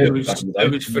 we did.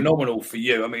 It was phenomenal for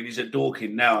you. I mean, he's at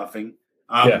Dorking now, I think.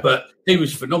 But he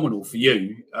was phenomenal for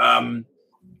you,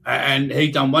 and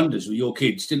he done wonders with your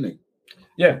kids, didn't he?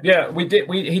 Yeah, we did.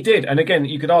 He did, and again,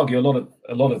 you could argue a lot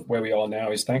of where we are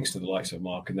now is thanks to the likes of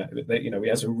Mark, and that we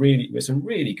had some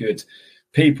really good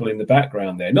people in the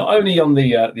background there, not only on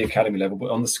the academy level, but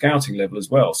on the scouting level as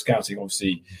well. Scouting,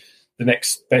 obviously, the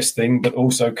next best thing, but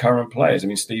also current players. I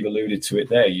mean, Steve alluded to it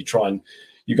there.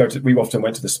 We often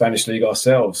went to the Spanish league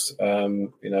ourselves. The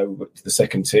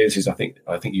second tiers. I think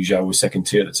Ujal was second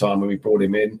tier at the time when we brought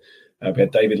him in. We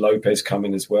had David Lopez come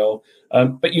in as well.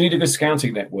 But you need a good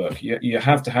scouting network. You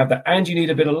have to have that, and you need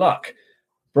a bit of luck.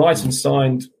 Brighton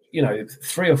signed,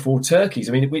 3 or 4 turkeys.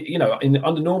 I mean,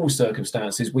 under normal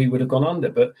circumstances, we would have gone under.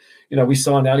 But, we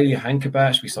signed Ali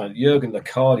Hankabash. We signed Jurgen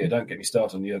Locadia. Don't get me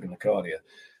started on Jurgen Locadia.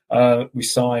 We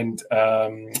signed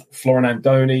Florin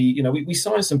Andoni. We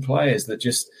signed some players that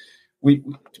just we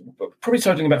probably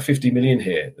totaling about 50 million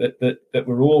here that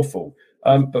were awful.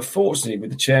 But fortunately,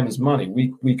 with the chairman's money,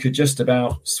 we could just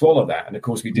about swallow that. And of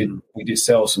course, we did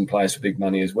sell some players for big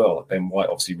money as well. Ben White,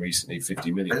 obviously, recently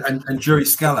 50 million, and Jerry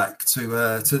Scalak to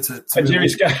Jerry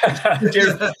Scalak.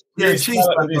 It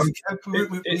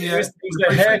was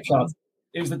the haircut.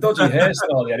 It was the dodgy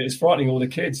hairstyle he had. It was frightening all the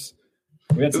kids.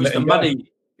 We had to let him go.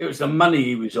 It was the money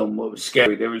he was on what was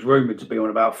scary. There was rumoured to be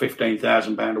on about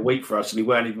 £15,000 a week for us, and he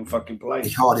weren't even fucking playing. He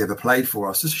hardly ever played for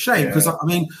us. It's a shame because I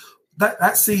mean.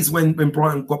 That season when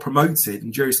Brighton got promoted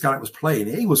and Jerry Scalak was playing,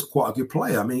 he was quite a good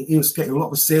player. I mean, he was getting a lot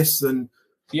of assists and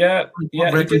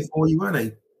regularly for you, weren't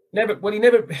he?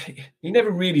 He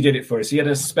never really did it for us. He had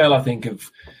a spell, I think,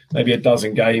 of maybe a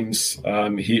dozen games.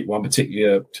 He hit one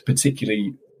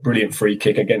particularly brilliant free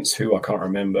kick against who I can't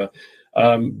remember.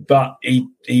 But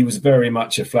he was very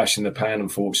much a flash in the pan,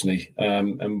 unfortunately.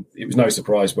 And it was no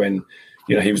surprise when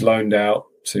he was loaned out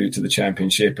to the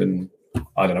Championship, and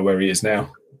I don't know where he is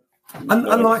now. And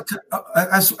like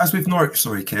as with Norwich,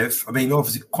 sorry, Kev. I mean,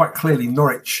 obviously, quite clearly,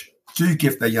 Norwich do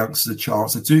give their youngsters a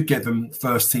chance. They do give them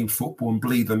first team football and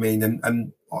believe them in.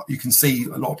 And you can see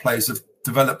a lot of players have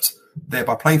developed there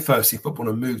by playing first team football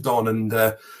and moved on, and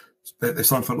they've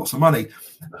signed for lots of money.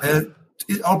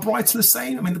 Are Brighton the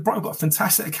same? I mean, Brighton got a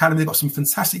fantastic academy. They've got some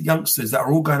fantastic youngsters that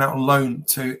are all going out on loan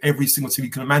to every single team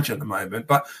you can imagine at the moment.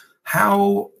 But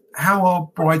how are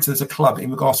Brighton as a club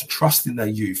in regards to trusting their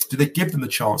youth? Do they give them the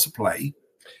chance to play?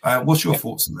 What's your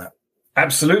thoughts on that?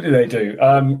 Absolutely, they do.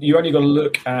 You only got to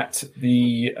look at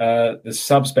the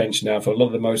subs bench now for a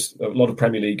lot of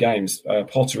Premier League games.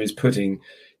 Potter is putting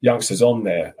youngsters on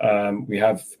there. We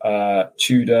have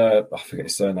Tudor. I forget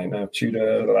his surname now.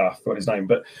 Tudor. I forgot his name.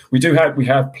 But we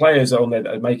have players on there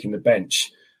that are making the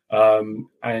bench,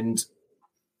 and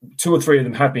 2 or 3 of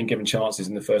them have been given chances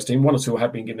in the first team. 1 or 2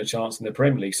 have been given a chance in the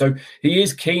Premier League. So he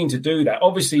is keen to do that.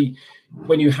 Obviously,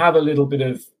 when you have a little bit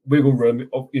of wiggle room,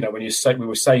 when you're safe, we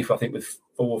were safe, I think, with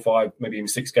 4 or 5, maybe even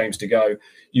 6 games to go,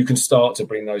 you can start to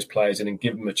bring those players in and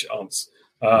give them a chance.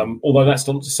 Although that's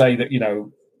not to say that,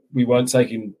 we weren't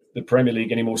taking the Premier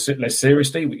League any less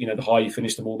seriously. The higher you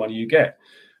finish, the more money you get.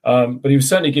 But he was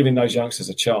certainly giving those youngsters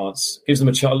a chance. Gives a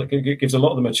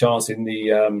lot of them a chance in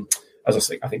the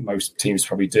as I think most teams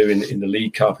probably do in the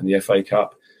League Cup and the FA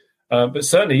Cup. But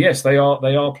certainly, yes, they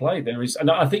are played.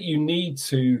 And I think you need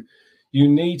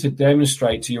to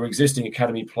demonstrate to your existing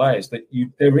academy players that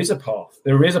there is a path.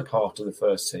 There is a path to the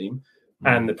first team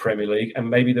and the Premier League and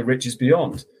maybe the riches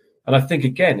beyond. And I think,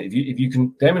 again, if you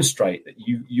can demonstrate that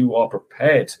you are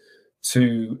prepared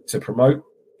to promote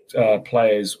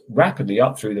players rapidly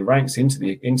up through the ranks into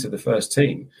the first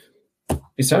team,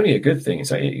 it's only a good thing.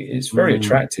 It's very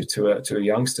attractive to a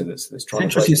youngster that's trying.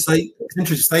 It's interesting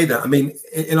to say that. I mean,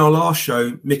 in our last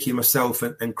show, Mickey, myself,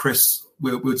 and Chris,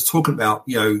 we were talking about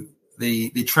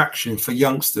the attraction for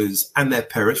youngsters and their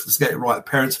parents. Let's get it right.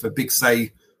 Parents have a big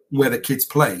say where the kids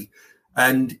play,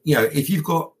 and if you've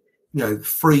got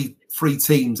three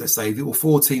teams, let's say, or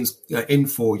 4 teams in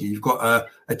for you, you've got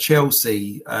a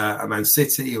Chelsea, a Man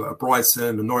City, or a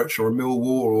Brighton, a Norwich, or a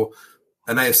Millwall, or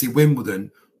an AFC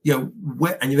Wimbledon.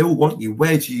 where, and they all want you.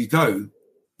 Where do you go?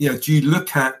 Do you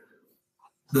look at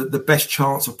the best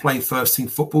chance of playing first team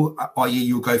football, i.e.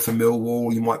 you'll go for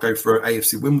Millwall, you might go for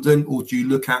AFC Wimbledon, or do you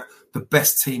look at the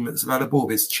best team that's available,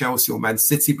 if it's Chelsea or Man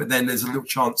City, but then there's a little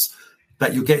chance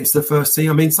that you'll get into the first team?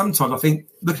 I mean, sometimes I think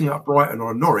looking at Brighton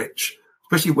or Norwich,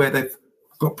 especially where they've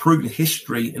got proven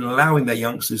history in allowing their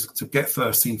youngsters to get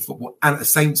first team football, and at the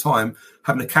same time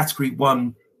having a Category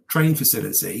 1 training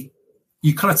facility,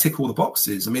 you kind of tick all the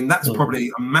boxes. I mean, that's probably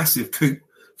a massive coup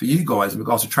for you guys in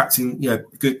regards to attracting,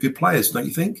 good players, don't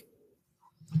you think?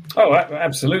 Oh,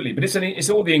 absolutely. But it's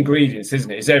all the ingredients,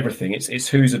 isn't it? It's everything. It's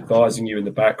who's advising you in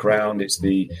the background. It's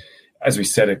as we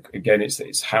said again,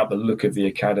 it's how the look of the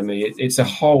academy. It's a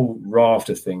whole raft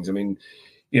of things. I mean,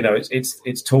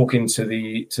 it's talking to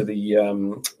the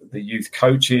youth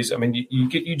coaches. I mean,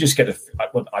 you just get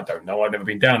I don't know. I've never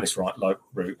been down this route,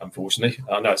 unfortunately.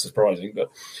 I know it's surprising,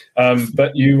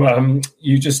 but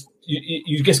you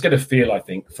just get a feel, I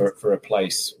think, for a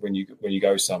place when you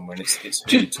go somewhere, and it's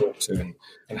who you talk to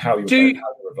and how you're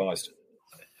advised.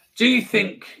 Do you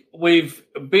think, with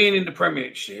being in the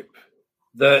Premiership,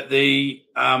 that the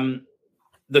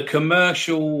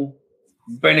commercial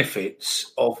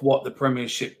benefits of what the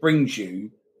Premiership brings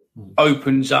you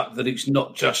opens up, that it's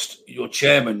not just your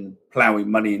chairman ploughing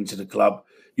money into the club?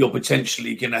 You're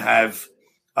potentially going to have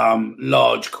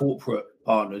large corporate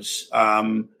partners,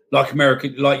 like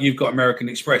you've got American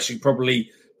Express, who probably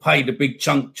paid a big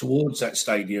chunk towards that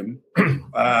stadium,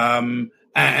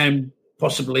 and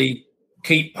possibly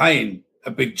keep paying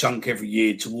a big chunk every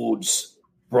year towards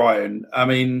Brighton. I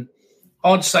mean,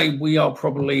 I'd say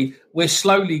we're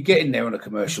slowly getting there on a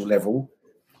commercial level,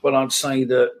 but I'd say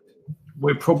that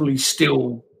we're probably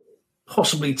still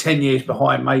possibly 10 years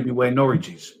behind maybe where Norwich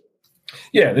is.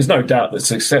 Yeah, there's no doubt that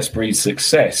success breeds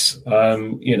success.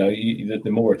 The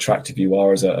more attractive you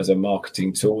are as a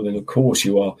marketing tool, then of course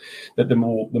you are. That the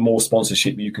more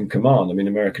sponsorship you can command. I mean,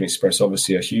 American Express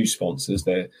obviously are huge sponsors.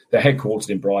 They're headquartered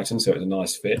in Brighton, so it's a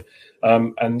nice fit.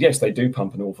 And yes, they do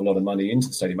pump an awful lot of money into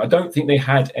the stadium. I don't think they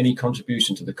had any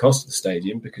contribution to the cost of the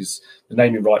stadium because the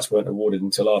naming rights weren't awarded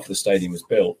until after the stadium was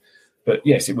built. But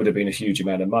yes, it would have been a huge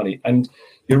amount of money. And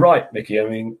you're right, Mickey. I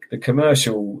mean, the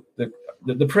commercial.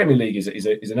 The Premier League is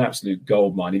an absolute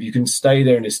goldmine. If you can stay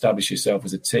there and establish yourself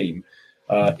as a team,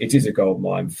 it is a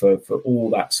goldmine for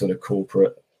all that sort of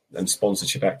corporate and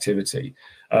sponsorship activity.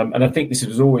 And I think this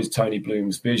was always Tony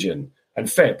Bloom's vision.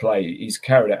 And fair play, he's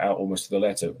carried it out almost to the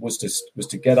letter. Was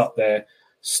to get up there,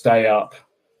 stay up,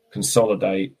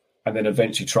 consolidate, and then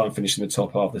eventually try and finish in the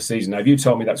top half of the season. Now, if you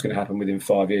told me that's going to happen within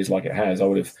 5 years, like it has,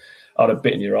 I'd have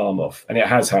bitten your arm off. And it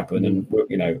has happened. And,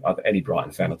 any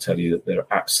Brighton fan will tell you that they're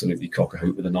absolutely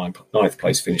cock-a-hoot with a ninth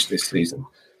place finish this season.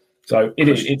 So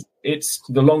it's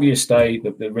the longer you stay,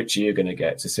 the richer you're going to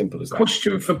get. It's as simple as that.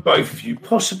 Question for both of you,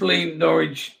 possibly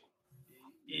Norwich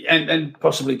and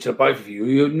possibly to both of you.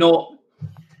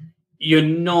 You're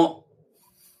not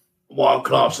wild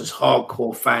class as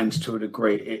hardcore fans to a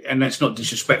degree. And that's not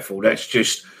disrespectful. That's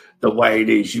just the way it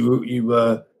is. You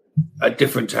were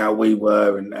different to how we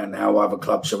were and how other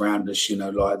clubs around us,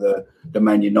 like the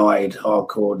Man United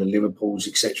hardcore, the Liverpools,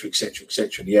 etc.,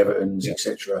 the Evertons,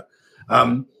 etc.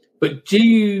 But do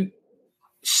you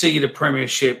see the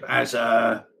Premiership as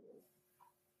a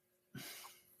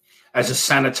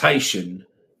sanitation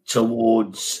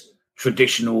towards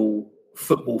traditional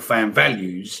football fan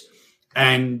values?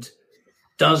 And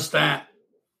does that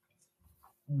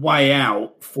weigh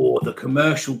out for the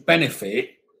commercial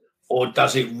benefit, or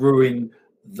does it ruin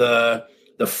the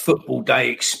football day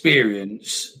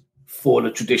experience for the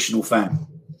traditional fan?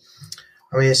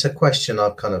 I mean, it's a question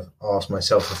I've kind of asked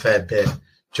myself a fair bit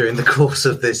during the course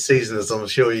of this season, as I'm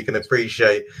sure you can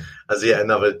appreciate, as yet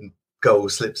another goal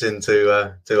slips into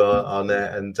our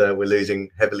net and we're losing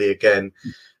heavily again,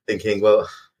 thinking, well,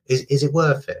 is it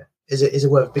worth it? Is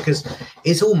it worth it? Because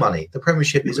it's all money. The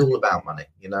Premiership is all about money.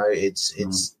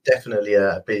 It's definitely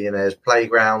a billionaire's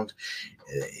playground.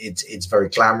 It's very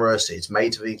glamorous. It's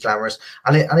made to be glamorous,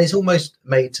 and it's almost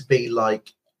made to be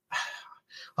like.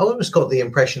 I almost got the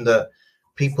impression that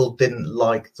people didn't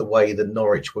like the way that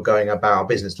Norwich were going about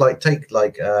business. Take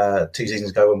 2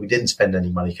 seasons ago when we didn't spend any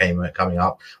money coming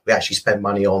up. We actually spent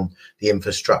money on the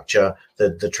infrastructure,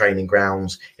 the training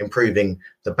grounds, improving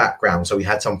the background. So we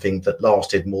had something that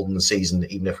lasted more than the season,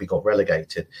 even if we got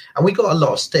relegated. And we got a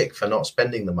lot of stick for not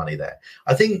spending the money there.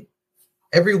 I think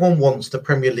everyone wants the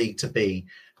Premier League to be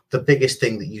the biggest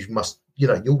thing that you must,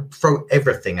 you'll throw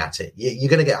everything at it. You're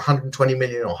going to get 120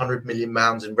 million or 100 million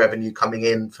pounds in revenue coming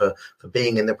in for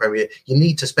being in the Premier. You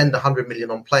need to spend 100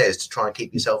 million on players to try and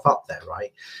keep yourself up there,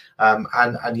 right?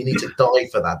 And you need to die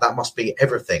for that. That must be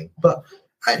everything. But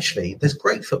actually, there's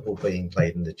great football being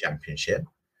played in the Championship.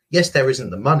 Yes, there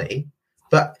isn't the money,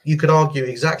 but you could argue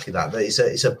exactly that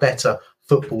it's a better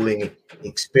footballing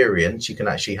experience. You can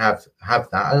actually have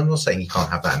that. And I'm not saying you can't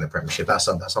have that in the Premiership. That's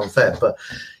unfair. But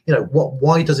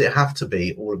why does it have to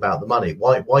be all about the money?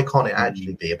 Why can't it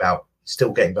actually be about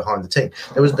still getting behind the team?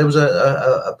 There was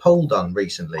a poll done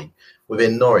recently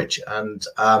within Norwich, and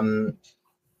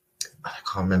I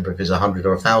can't remember if it's 100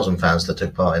 or 1,000 fans that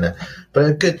took part in it, but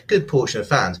a good portion of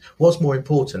fans. What's more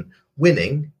important,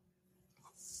 winning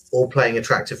or playing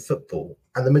attractive football?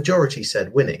 And the majority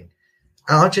said winning.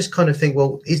 And I just kind of think,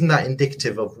 well, isn't that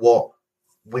indicative of what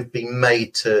we've been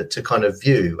made to kind of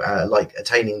view, like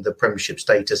attaining the Premiership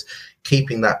status,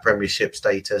 keeping that Premiership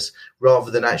status, rather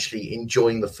than actually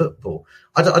enjoying the football?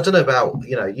 I don't know about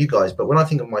you guys, but when I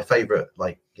think of my favourite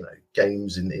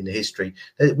games in history,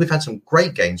 we've had some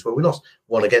great games where we lost.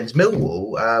 One against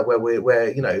Millwall, where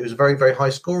it was a very, very high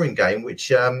scoring game,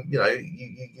 which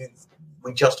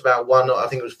we just about won. I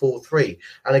think it was 4-3,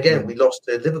 and again we lost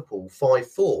to Liverpool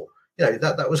 5-4.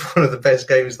 That was one of the best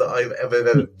games that I've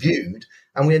ever viewed,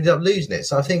 and we ended up losing it.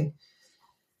 So I think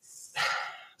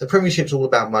the Premiership's all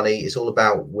about money. It's all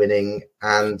about winning,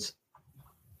 and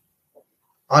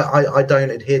I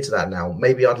don't adhere to that now.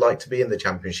 Maybe I'd like to be in the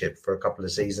Championship for a couple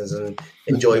of seasons and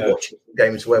enjoy watching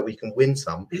games where we can win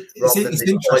some. It's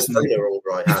interesting because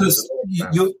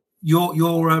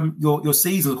your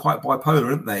seasons are quite bipolar,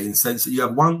 aren't they? In the sense that you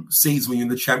have one season when you're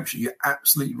in the Championship, you're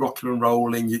absolutely rocking and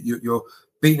rolling. You're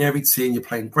beating every team, you're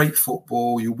playing great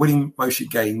football, you're winning most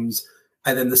of your games,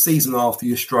 and then the season after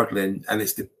you're struggling, and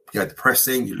it's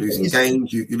depressing, you're losing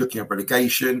games, you're looking at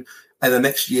relegation, and the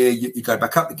next year you go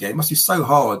back up again. It must be so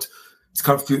hard to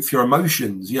kind of for your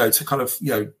emotions, to kind of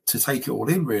to take it all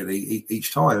in really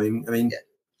each time. I mean,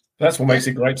 that's what makes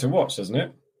it great to watch, doesn't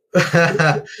it?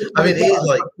 I mean,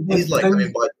 he's like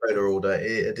in bipolar order.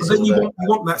 Then you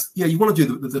want that, you want to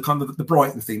do the kind of the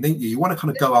Brighton thing, don't you? You want to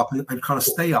kind of go up and kind of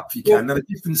stay up if you can. Now the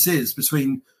difference is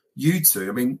between you two.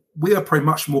 I mean, we are probably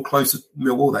much more closer to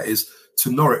Millwall, that is,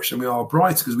 to Norwich than we are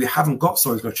Brighton, because we haven't got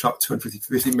someone who's going to chuck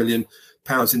 £250 million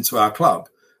into our club.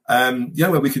 The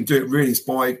only way we can do it really is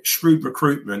by shrewd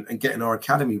recruitment and getting our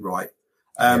academy right.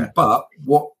 But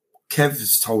what Kev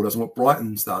has told us and what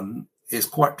Brighton's done, it's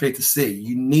quite clear to see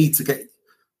you need to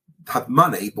have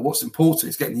money, but what's important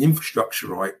is getting the infrastructure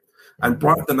right. And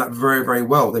Brighton have done that very, very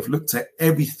well. They've looked at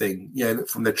everything,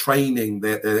 from their training,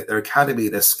 their academy,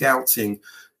 their scouting.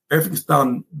 Everything's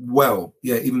done well.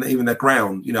 Even their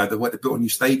ground, they built a new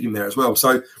stadium there as well.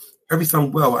 So everything's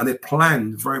done well, and they've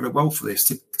planned very, very well for this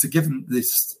to give them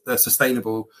this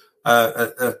sustainable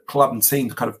club and team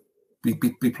to kind of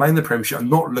be playing the Premiership and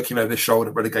not looking over their shoulder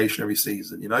at relegation every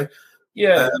season.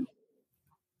 Yeah.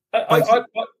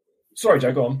 Sorry,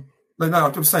 Joe, go on. No,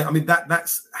 I'm just saying, I mean,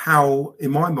 that's how,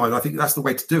 in my mind, I think that's the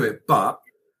way to do it. But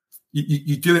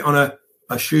you do it on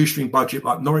a shoestring budget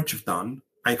like Norwich have done,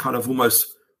 and kind of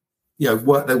almost,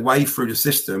 work their way through the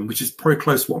system, which is probably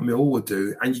close to what Millwall would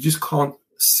do. And you just can't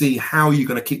see how you're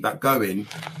going to keep that going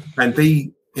and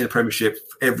be in a Premiership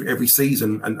every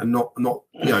season and not work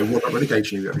at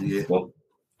relegation every year. Well,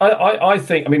 I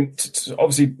think,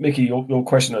 obviously, Mickey, your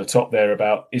question at the top there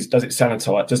about does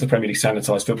the Premier League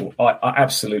sanitise football? I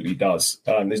absolutely does.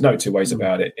 There's no two ways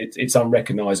about it. It's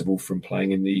unrecognisable from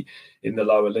playing in the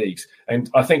lower leagues. And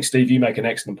I think, Steve, you make an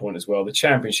excellent point as well. The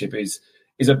Championship is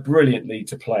a brilliant league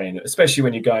to play in, especially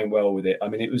when you're going well with it. I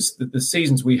mean, it was the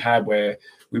seasons we had where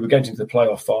we were getting to the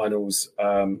playoff finals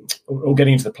or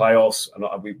getting into the playoffs, and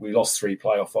we lost 3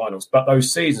 playoff finals. But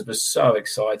those seasons were so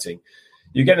exciting.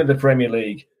 You get into the Premier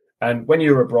League, and when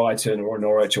you're a Brighton or a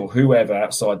Norwich or whoever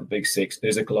outside the Big Six,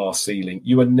 there's a glass ceiling.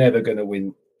 You are never going to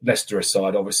win. Leicester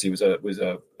aside, obviously, was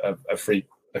a freak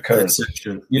occurrence.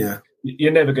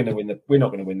 You're never going to win. We're not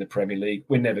going to win the Premier League.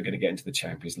 We're never going to get into the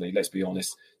Champions League. Let's be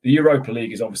honest. The Europa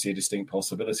League is obviously a distinct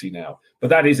possibility now, but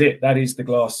that is it. That is the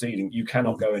glass ceiling. You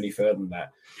cannot go any further than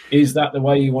that. Is that the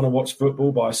way you want to watch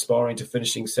football, by aspiring to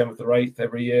finishing 7th or 8th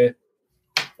every year?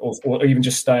 Or even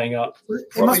just staying up?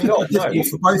 It must be difficult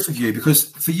for both of you, because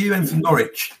for you and for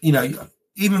Norwich,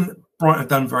 even Brighton have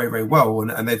done very, very well,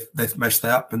 and they've managed to stay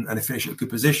up and they finish at a good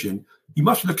position. You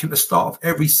must look at the start of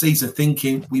every season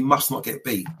thinking we must not get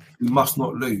beat, we must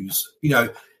not lose.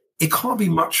 It can't be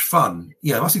much fun.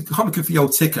 It must be kind of good for the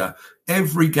old ticker.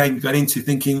 Every game you're going into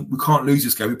thinking we can't lose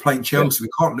this game. We're playing Chelsea, we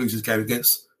can't lose this game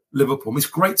against Liverpool. It's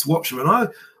great to watch them, and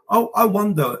I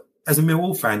wonder, as a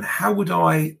Millwall fan, how would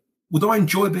I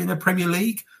enjoy being in the Premier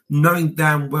League, knowing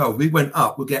damn well we went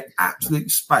up, we'll get absolutely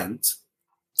spanked,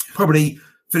 probably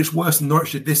finish worse than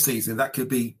Norwich did this season, that could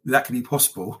be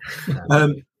possible.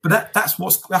 But that's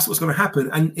what's going to happen.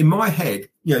 And in my head,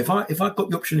 if I got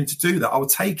the opportunity to do that, I would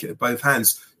take it with both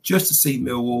hands just to see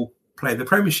Millwall play the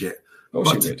Premiership.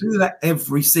 But to do that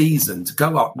every season, to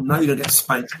go up, know you're going to get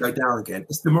spanked to go down again,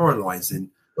 it's demoralising.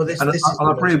 Well,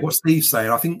 I agree with what Steve's saying.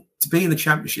 I think to be in the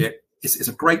Championship, it's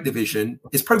a great division.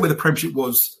 It's probably where the Premiership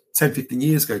was 10, 15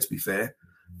 years ago, to be fair.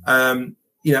 And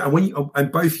when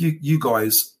both you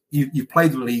guys, you've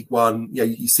played in League One,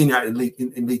 you've seen out in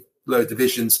league lower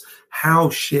divisions how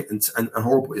shit and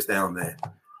horrible it is down there.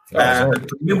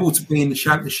 For Millwall to be in the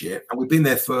Championship, and we've been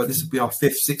there this will be our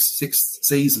sixth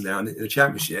season now in the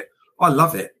Championship. I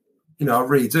love it. I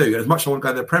really do. And as much as I want to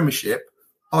go to the Premiership,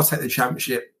 I'll take the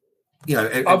Championship.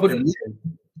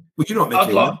 Would you not,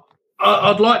 Mickey?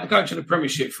 I'd like to go to the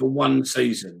Premiership for one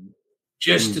season,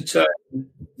 just to turn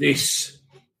this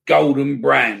golden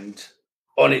brand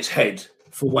on its head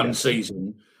for one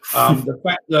season. The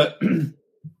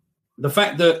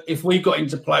fact that if we got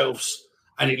into playoffs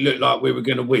and it looked like we were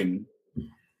going to win,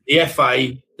 the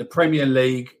FA, the Premier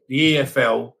League, the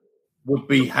EFL would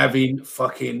be having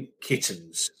fucking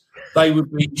kittens. They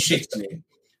would be shitting it.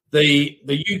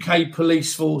 The UK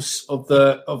police force of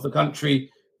the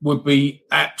country would be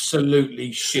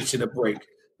absolutely shitting a brick.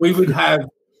 We would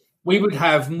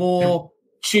have more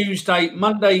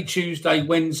Monday, Tuesday,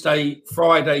 Wednesday,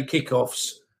 Friday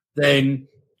kickoffs than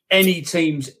any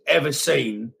team's ever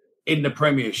seen in the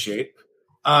Premiership.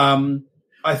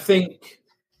 I think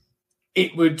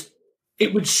it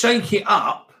would shake it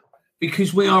up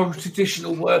because we are a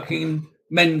traditional working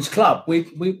men's club.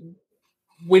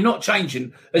 We're not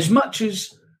changing. As much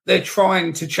as they're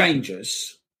trying to change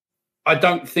us, I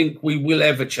don't think we will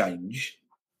ever change.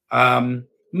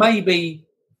 Maybe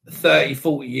 30,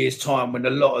 40 years' time when a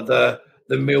lot of the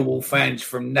Millwall fans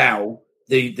from now,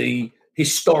 the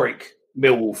historic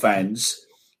Millwall fans,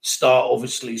 start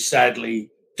obviously sadly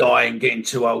dying, getting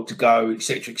too old to go,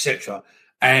 etc., etc.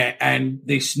 And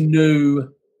this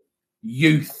new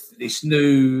youth, this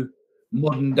new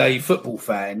modern day football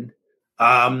fan,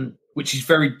 which is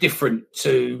very different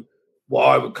to what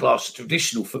I would class a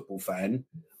traditional football fan,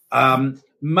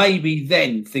 maybe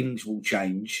then things will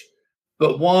change.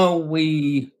 But while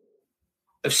we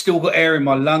have still got air in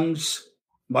my lungs,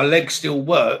 my legs still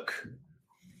work,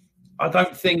 I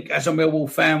don't think as a Millwall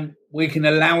fan we can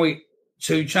allow it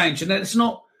to change. And that's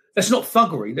not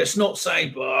thuggery. That's not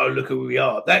saying, oh, look who we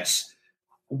are.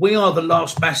 We are the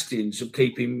last bastions of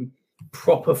keeping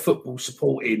proper football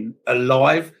supporting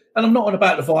alive. And I'm not on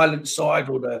about the violent side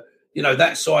or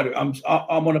that side of it.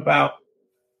 I'm on about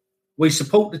we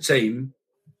support the team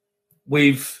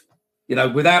with,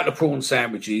 without the prawn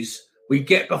sandwiches. We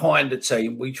get behind the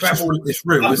team. We travel. It's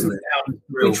real, isn't it?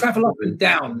 We travel up and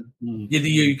down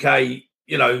the UK,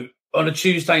 on a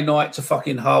Tuesday night to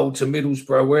fucking Hull, to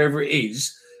Middlesbrough, wherever it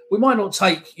is. We might not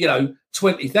take,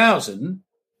 20,000,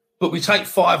 but we take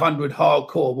 500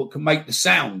 hardcore, what can make the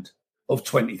sound of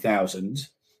 20,000.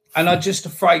 And I'm just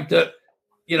afraid that,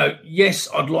 yes,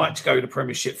 I'd like to go to the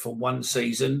Premiership for one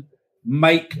season,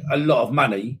 make a lot of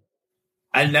money,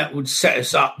 and that would set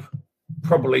us up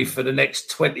probably for the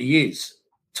next 20 years,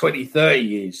 20, 30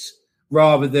 years,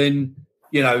 rather than,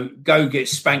 go get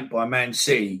spanked by Man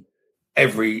City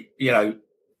every,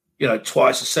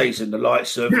 twice a season, the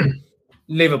likes of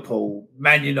Liverpool,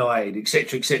 Man United,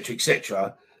 etc., etc.,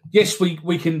 etc. Yes,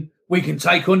 we can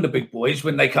take on the big boys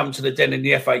when they come to the Den in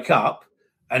the FA Cup,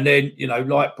 and then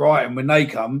like Brighton when they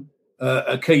come,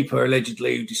 a keeper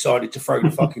allegedly who decided to throw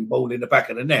the fucking ball in the back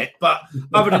of the net. But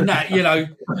other than that, we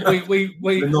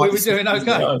were doing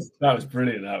okay. That was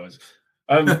brilliant. That was.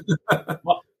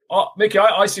 Mickey,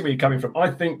 I see where you're coming from.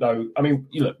 I think, though,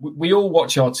 we all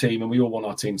watch our team and we all want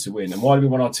our team to win. And why do we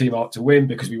want our team to win?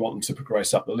 Because we want them to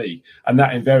progress up the league. And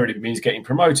that invariably means getting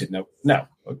promoted. Now,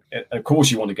 of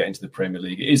course, you want to get into the Premier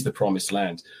League. It is the promised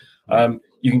land.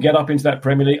 You can get up into that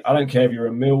Premier League. I don't care if you're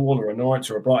a Millwall or a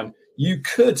Norwich or a Brighton. You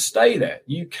could stay there.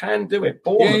 You can do it.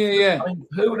 Bournemouth. Yeah.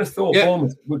 Who would have thought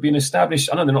Bournemouth would be an established?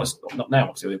 I know they're not now.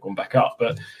 Obviously, they've gone back up,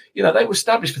 but they were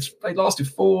established. They lasted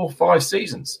 4 or 5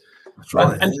 seasons. That's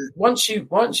right. And once you,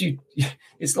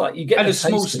 it's like you get a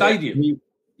small stadium. And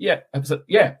once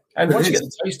you get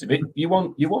the taste of it, you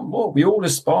want more. We all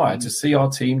aspire to see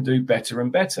our team do better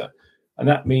and better, and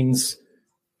that means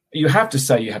you have to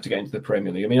say you have to get into the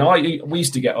Premier League. We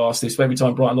used to get asked this every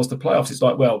time Brighton lost the playoffs. It's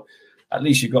like, well, at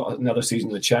least you've got another season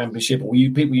in the Championship. Or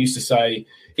people used to say,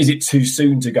 is it too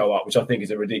soon to go up? Which I think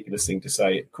is a ridiculous thing to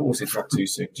say. Of course it's not too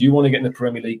soon. Do you want to get in the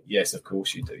Premier League? Yes, of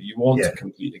course you do. You want to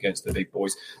compete against the big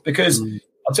boys. Because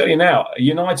I'll tell you now, a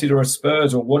United or a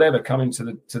Spurs or whatever coming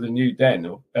to the new Den,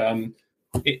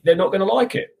 they're not going to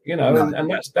like it, and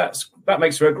that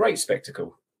makes for a great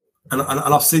spectacle. And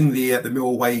I've seen the Mill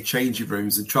away changing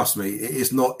rooms, and trust me,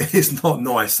 it's not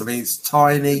nice. I mean, it's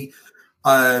tiny.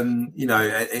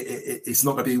 It's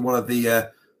not going to be one of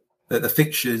the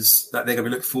fixtures that they're going to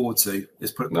be looking forward to.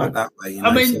 Let's put it that way.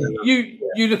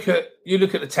 You look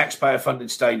at the taxpayer-funded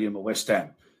stadium at West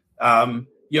Ham.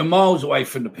 You're miles away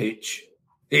from the pitch.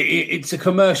 It's a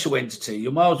commercial entity.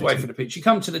 You're miles away from the pitch. You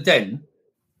come to the Den.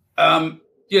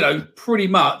 Pretty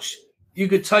much. You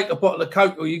could take a bottle of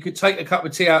Coke or you could take a cup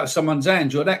of tea out of someone's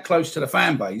hand. You're that close to the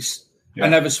fan base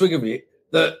and have a swig of it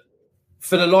that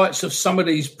for the likes of some of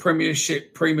these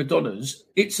Premiership prima donnas,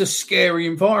 it's a scary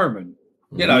environment.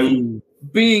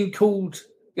 Being called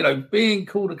a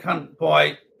cunt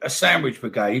by a sandwich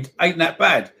brigade ain't that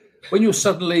bad. When you're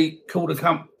suddenly called a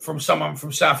cunt from someone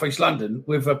from South East London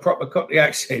with a proper Cockney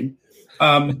accent,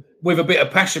 with a bit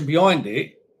of passion behind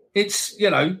it, it's, it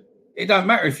don't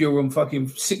matter if you're on fucking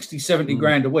 60, 70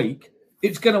 grand a week.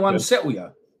 It's going to unsettle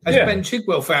you, as Ben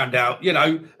Chigwell found out,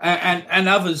 and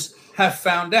others have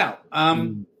found out.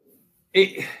 I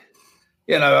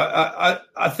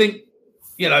think,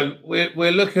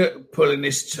 we're looking at pulling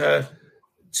this to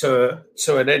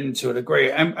an end to a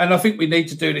degree, and I think we need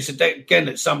to do this again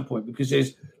at some point because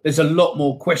there's a lot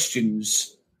more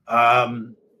questions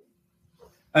and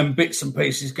bits and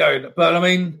pieces going. But I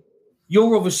mean,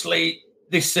 you're obviously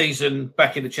this season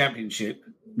back in the Championship,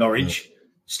 Norwich,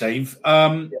 Steve.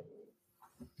 Are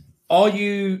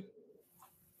you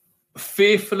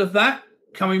fearful of that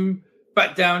coming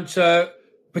back down to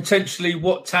potentially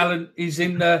what talent is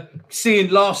in seeing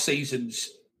last season's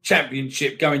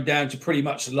Championship going down to pretty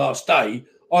much the last day?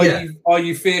 Are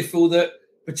you fearful that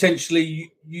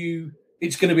potentially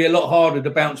it's going to be a lot harder to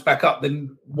bounce back up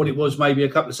than what it was maybe a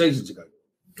couple of seasons ago?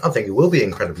 I think it will be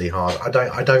incredibly hard.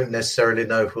 I don't necessarily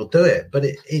know if we'll do it, but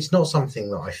it's not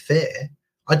something that I fear.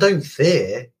 I don't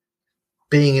fear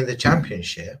being in the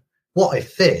Championship. What I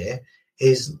fear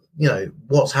is,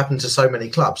 what's happened to so many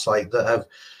clubs that have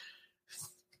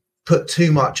put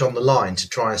too much on the line to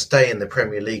try and stay in the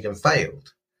Premier League and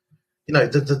failed.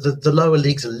 The lower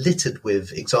leagues are littered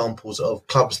with examples of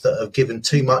clubs that have given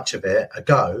too much of it a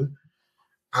go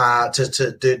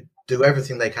to do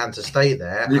everything they can to stay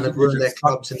there and have ruined their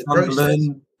clubs in the process.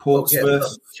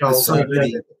 Portsmouth,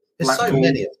 there's so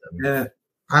many of them. Yeah.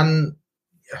 And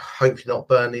hopefully not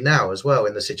Burnley now as well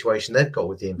in the situation they've got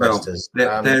with the investors.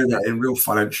 Well, they're in real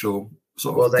financial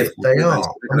sort of. Well, they are.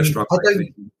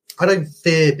 I don't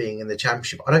fear being in the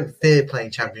Championship. I don't fear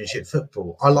playing Championship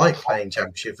football. I like playing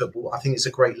Championship football. I think it's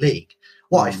a great league.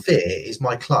 What I fear is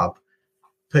my club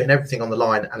putting everything on the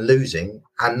line and losing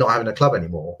and not having a club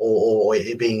anymore, or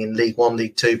it being in League One,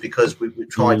 League Two because we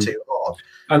tried too hard.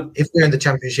 And if we're in the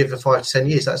Championship for 5 to 10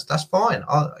 years, that's fine.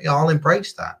 I'll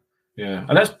embrace that. Yeah,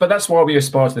 and that's why we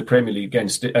aspire to the Premier League. Again,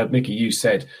 Mickey, you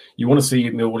said you want to see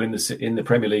Millwall in the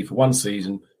Premier League for one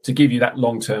season to give you that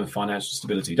long-term financial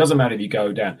stability. It doesn't matter if you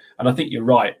go down. And I think you're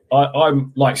right.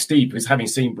 I'm like Steve, because having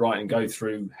seen Brighton go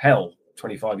through hell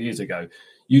 25 years ago,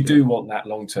 you do want that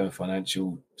long-term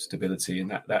financial stability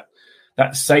and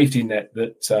that safety net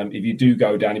that if you do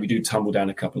go down, if you do tumble down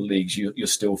a couple of leagues, you're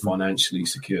still financially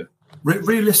secure.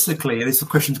 Realistically, and it's a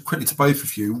question quickly to both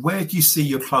of you, where do you see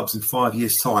your clubs in 5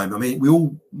 years' time? I mean, we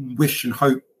all wish and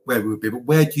hope where we would be, but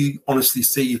where do you honestly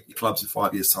see your clubs in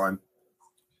 5 years' time?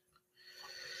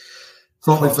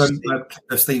 Start with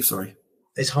Steve, sorry.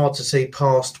 It's hard to see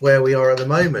past where we are at the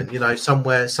moment,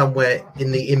 somewhere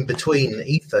in the in-between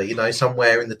ether,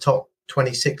 somewhere in the top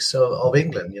 26 of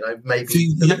England, maybe. Do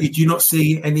you not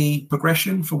see any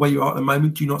progression from where you are at the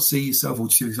moment? Do you not see yourself or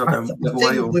do you see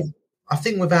yourself I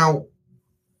think without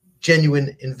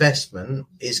genuine investment,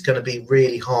 it's going to be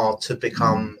really hard to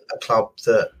become a club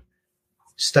that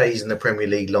stays in the Premier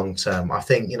League long term. I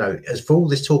think, as for all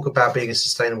this talk about being a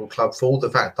sustainable club, for all the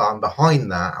fact that I'm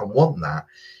behind that and want that,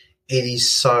 it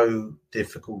is so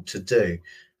difficult to do.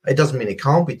 It doesn't mean it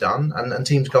can't be done, and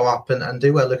teams go up and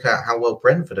do well. Look at how well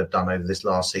Brentford have done over this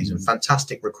last season.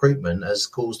 Fantastic recruitment has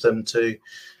caused them to,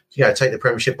 take the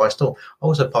Premiership by storm. I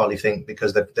also partly think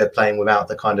because they're playing without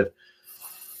the kind of,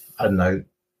 I don't know,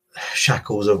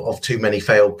 shackles of too many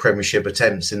failed Premiership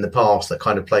attempts in the past that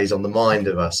kind of plays on the mind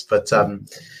of us. But do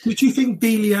you think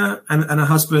Delia and her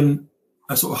husband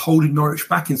are sort of holding Norwich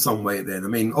back in some way then? I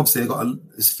mean, obviously they've got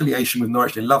this affiliation with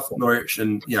Norwich. They love Norwich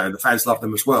and, the fans love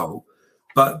them as well.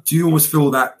 But do you almost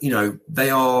feel that, they're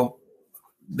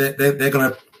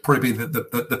going to probably be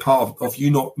the part of you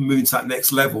not moving to that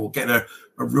next level, getting a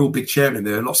real big chair in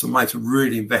there, and lots of money to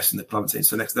really invest in the club team to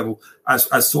the next level, as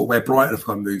sort of where Brighton have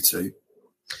kind of moved to?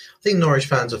 think Norwich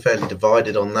fans are fairly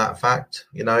divided on that fact.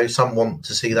 You know, some want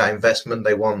to see that investment.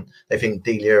 They think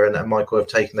Delia and Michael have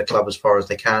taken the club as far as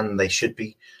they can, and they should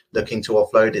be looking to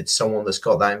offload it to someone that's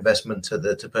got that investment to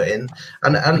put in.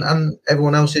 And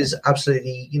everyone else is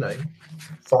absolutely, you know,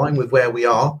 fine with where we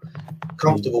are,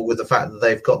 comfortable with the fact that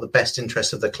they've got the best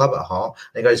interest of the club at heart.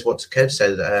 And it goes to what Kev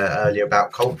said earlier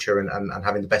about culture and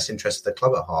having the best interest of the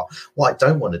club at heart. What I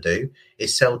don't want to do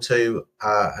is sell to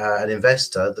an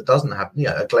investor that doesn't have, you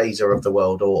know, a Glazer of the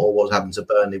world, or what's happened to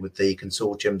Burnley with the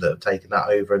consortium that have taken that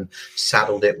over and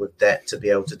saddled it with debt to be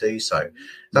able to do so.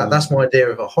 That's my idea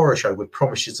of a horror show with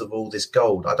promises of all this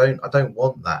gold. I don't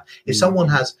want that. If someone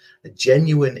has a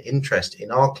genuine interest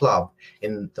in our club,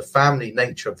 in the family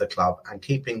nature of the club, and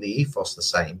keeping the ethos the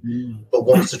same, but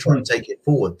wants to try and take it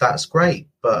forward, that's great.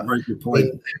 But very good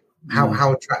point.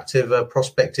 How attractive a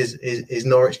prospect is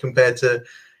Norwich compared to,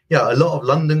 you know, a lot of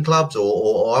London clubs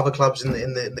or other clubs in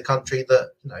the country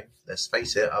that, you know, let's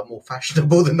face it, are more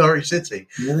fashionable than Norwich City.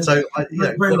 Yeah. So,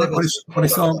 very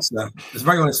honest answer. It's a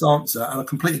very honest answer, and I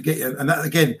completely get you. And that,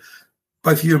 again,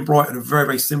 both you and Brighton are very,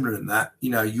 very similar in that, you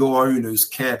know, your owners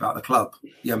care about the club,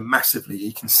 massively.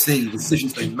 You can see the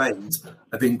decisions they've made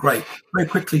have been great. Very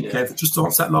quickly, Kev, just to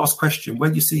answer that last question, where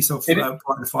do you see yourself Brighton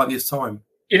in 5 years' time?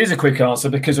 It is a quick answer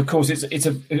because, of course, it's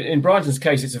in Brighton's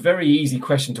case, it's a very easy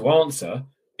question to answer.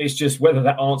 It's just whether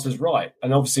that answer's right.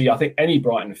 And obviously, I think any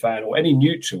Brighton fan or any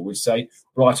neutral would say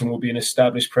Brighton will be an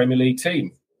established Premier League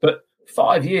team. But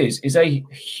 5 years is a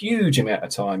huge amount of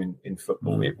time in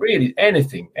football. It really,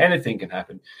 anything can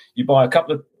happen. You buy a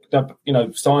couple of,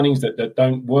 signings that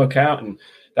don't work out and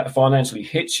that financially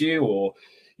hits you, or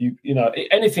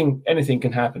anything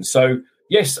can happen. So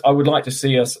yes, I would like to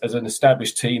see us as an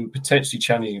established team potentially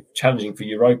challenging for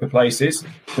Europa places,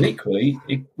 but equally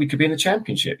we could be in the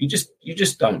Championship. You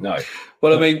just don't know.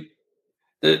 Well, I mean,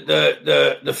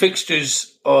 the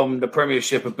fixtures on the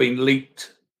Premiership have been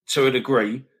leaked to a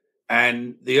degree,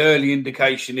 and the early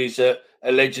indication is that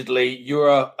allegedly you're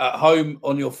at home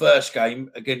on your first game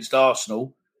against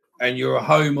Arsenal, and you're at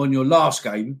home on your last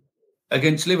game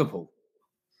against Liverpool.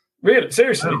 Really?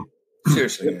 Seriously?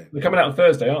 Seriously, yeah. They're coming out on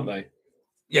Thursday, aren't they?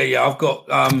 Yeah. I've got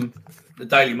the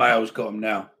Daily Mail's got them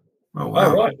now. Oh,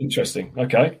 wow. Oh, right. Interesting.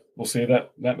 Okay. We'll see if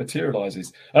that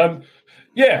materialises.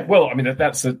 Well, I mean,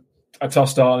 that's a tough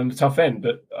start and a tough end,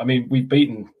 but I mean, we've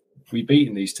beaten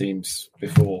these teams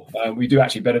before. We do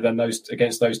actually better than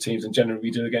against those teams than generally we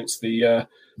do against the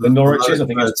Norwiches. I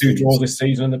think it's 2 draws this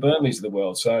season and the Burnleys of the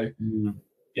world. So,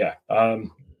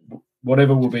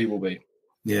 whatever will be.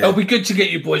 Yeah. It'll be good to get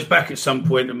you boys back at some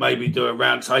point and maybe do a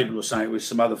round table or something with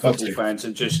some other football fans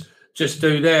and just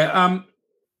do there.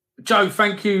 Joe,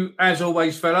 thank you as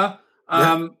always, fella.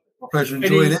 My pleasure,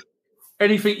 enjoying it.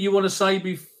 Anything you want to say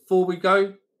before we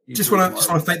go? Just want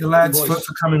to thank the lads for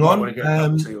coming on.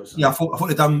 I thought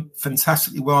they've done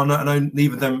fantastically well. I know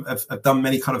neither of them have done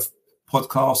many kind of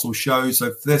podcasts or shows.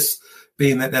 So for this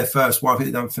being their first one, I think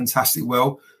they've done fantastically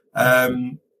well.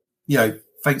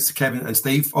 Thanks to Kevin and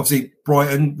Steve. Obviously,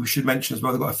 Brighton, we should mention as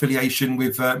well, they've got affiliation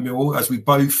with Millwall, as we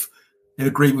both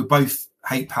agree, we both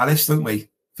hate Palace, don't we?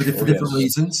 For different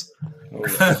reasons.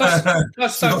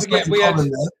 Let's don't forget,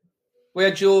 we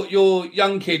had your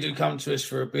young kid who come to us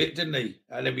for a bit, didn't he?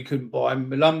 And then we couldn't buy him.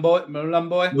 Malumboy.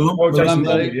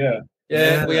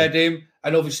 Yeah, we had him.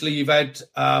 And obviously you've had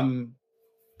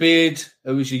Beard,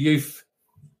 who was your youth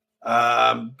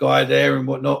guy there and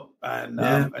whatnot.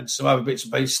 And some other bits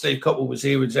and pieces. Steve Coppell was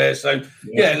here and there. So, look,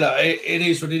 it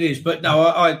is what it is. But no,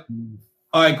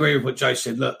 I agree with what Joe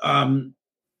said. Look,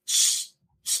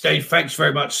 Steve, thanks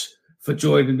very much for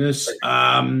joining us.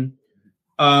 I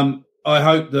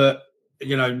hope that,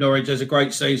 Norwich has a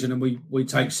great season and we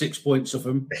take 6 points off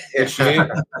them this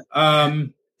year.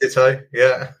 Ditto,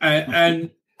 yeah. And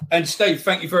Steve,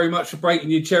 thank you very much for breaking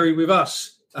your cherry with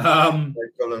us. No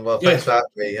problem. Well, thanks for having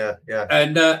me. Yeah.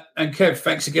 And Kev,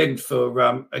 thanks again for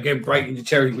breaking the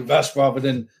cherry with us rather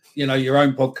than your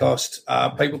own podcast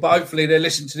people. But hopefully they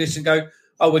listen to this and go,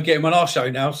 "Oh, we're getting on our show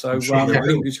now." So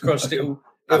fingers crossed it'll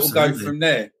go from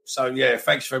there. So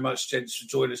thanks very much, gents, for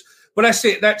joining us. But that's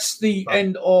it. That's the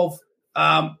end of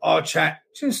our chat.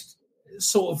 Just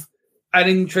sort of an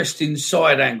interesting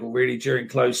side angle, really, during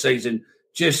close season,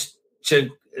 just to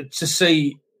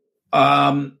see.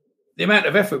 The amount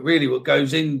of effort really what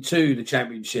goes into the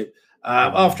Championship.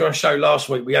 After our show last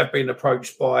week, we have been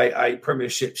approached by a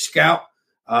Premiership scout,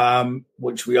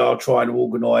 which we are trying to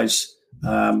organise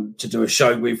to do a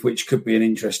show with, which could be an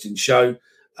interesting show,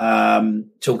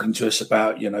 talking to us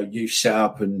about, youth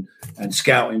setup and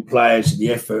scouting players and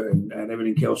the effort and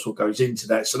everything else what goes into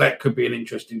that. So that could be an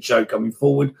interesting show coming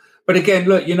forward. But again,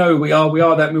 look, we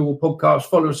are That Millwall Podcast.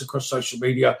 Follow us across social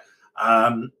media.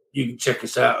 You can check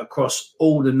us out across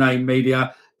all the main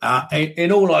media,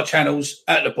 in all our channels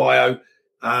at the bio.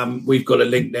 We've got a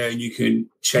link there, and you can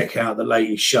check out the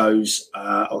latest shows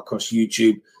across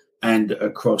YouTube and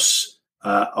across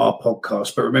our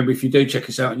podcast. But remember, if you do check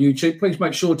us out on YouTube, please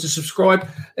make sure to subscribe.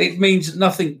 It means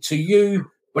nothing to you,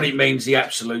 but it means the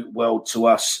absolute world to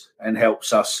us and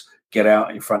helps us get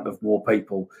out in front of more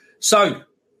people. So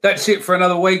that's it for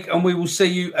another week, and we will see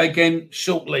you again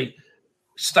shortly.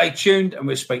 Stay tuned, and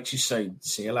we'll speak to you soon.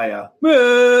 See you later.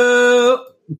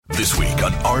 This week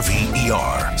on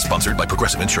RVER, sponsored by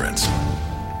Progressive Insurance.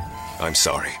 I'm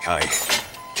sorry, I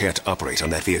can't operate on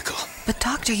that vehicle. But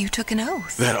doctor, you took an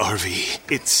oath. That RV,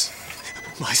 it's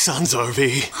my son's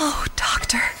RV. Oh,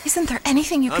 doctor, isn't there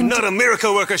anything you can do? I'm not a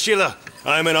miracle worker, Sheila.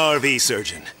 I'm an RV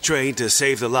surgeon, trained to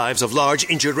save the lives of large,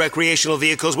 injured recreational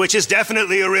vehicles, which is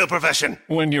definitely a real profession.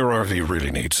 When your RV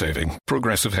really needs saving,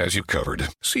 Progressive has you covered.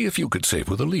 See if you could save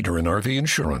with a leader in RV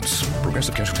insurance.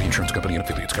 Progressive Casualty Insurance Company and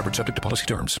Affiliates, covered subject to policy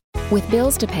terms. With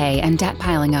bills to pay and debt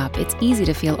piling up, it's easy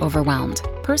to feel overwhelmed.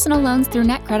 Personal loans through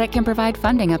NetCredit can provide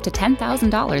funding up to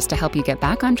 $10,000 to help you get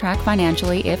back on track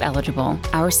financially if eligible.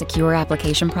 Our secure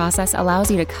application process allows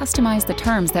you to customize the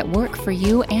terms that work for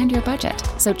you and your budget.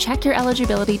 So check your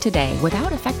eligibility today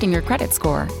without affecting your credit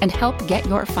score and help get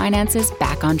your finances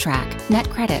back on track.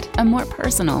 NetCredit, a more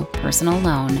personal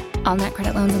loan. All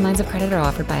NetCredit loans and lines of credit are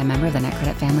offered by a member of the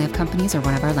NetCredit family of companies or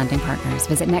one of our lending partners.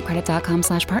 Visit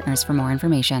netcredit.com/partners for more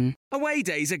information. Away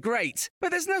days are great,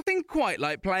 but there's nothing quite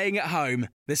like playing at home.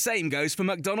 The same goes for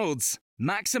McDonald's.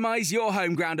 Maximise your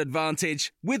home ground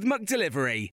advantage with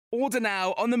McDelivery. Order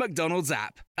now on the McDonald's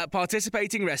app. At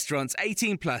participating restaurants,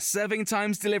 18 plus serving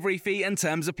times, delivery fee and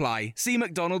terms apply. See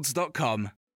mcdonalds.com.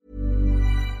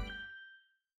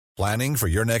 Planning for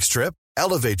your next trip?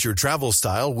 Elevate your travel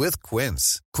style with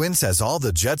Quince. Quince has all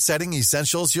the jet-setting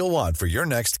essentials you'll want for your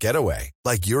next getaway,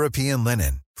 like European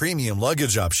linen, premium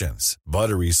luggage options,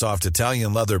 buttery soft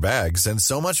Italian leather bags, and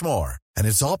so much more. And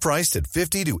it's all priced at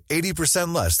 50 to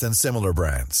 80% less than similar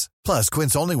brands. Plus,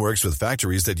 Quince only works with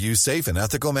factories that use safe and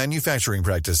ethical manufacturing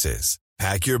practices.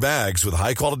 Pack your bags with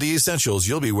high-quality essentials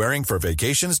you'll be wearing for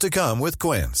vacations to come with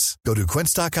Quince. Go to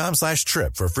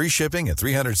quince.com/trip for free shipping and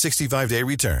 365-day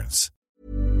returns.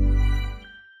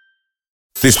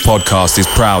 This podcast is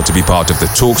proud to be part of the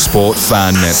TalkSport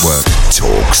Fan Network.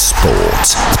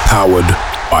 TalkSport. Powered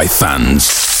by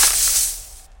fans.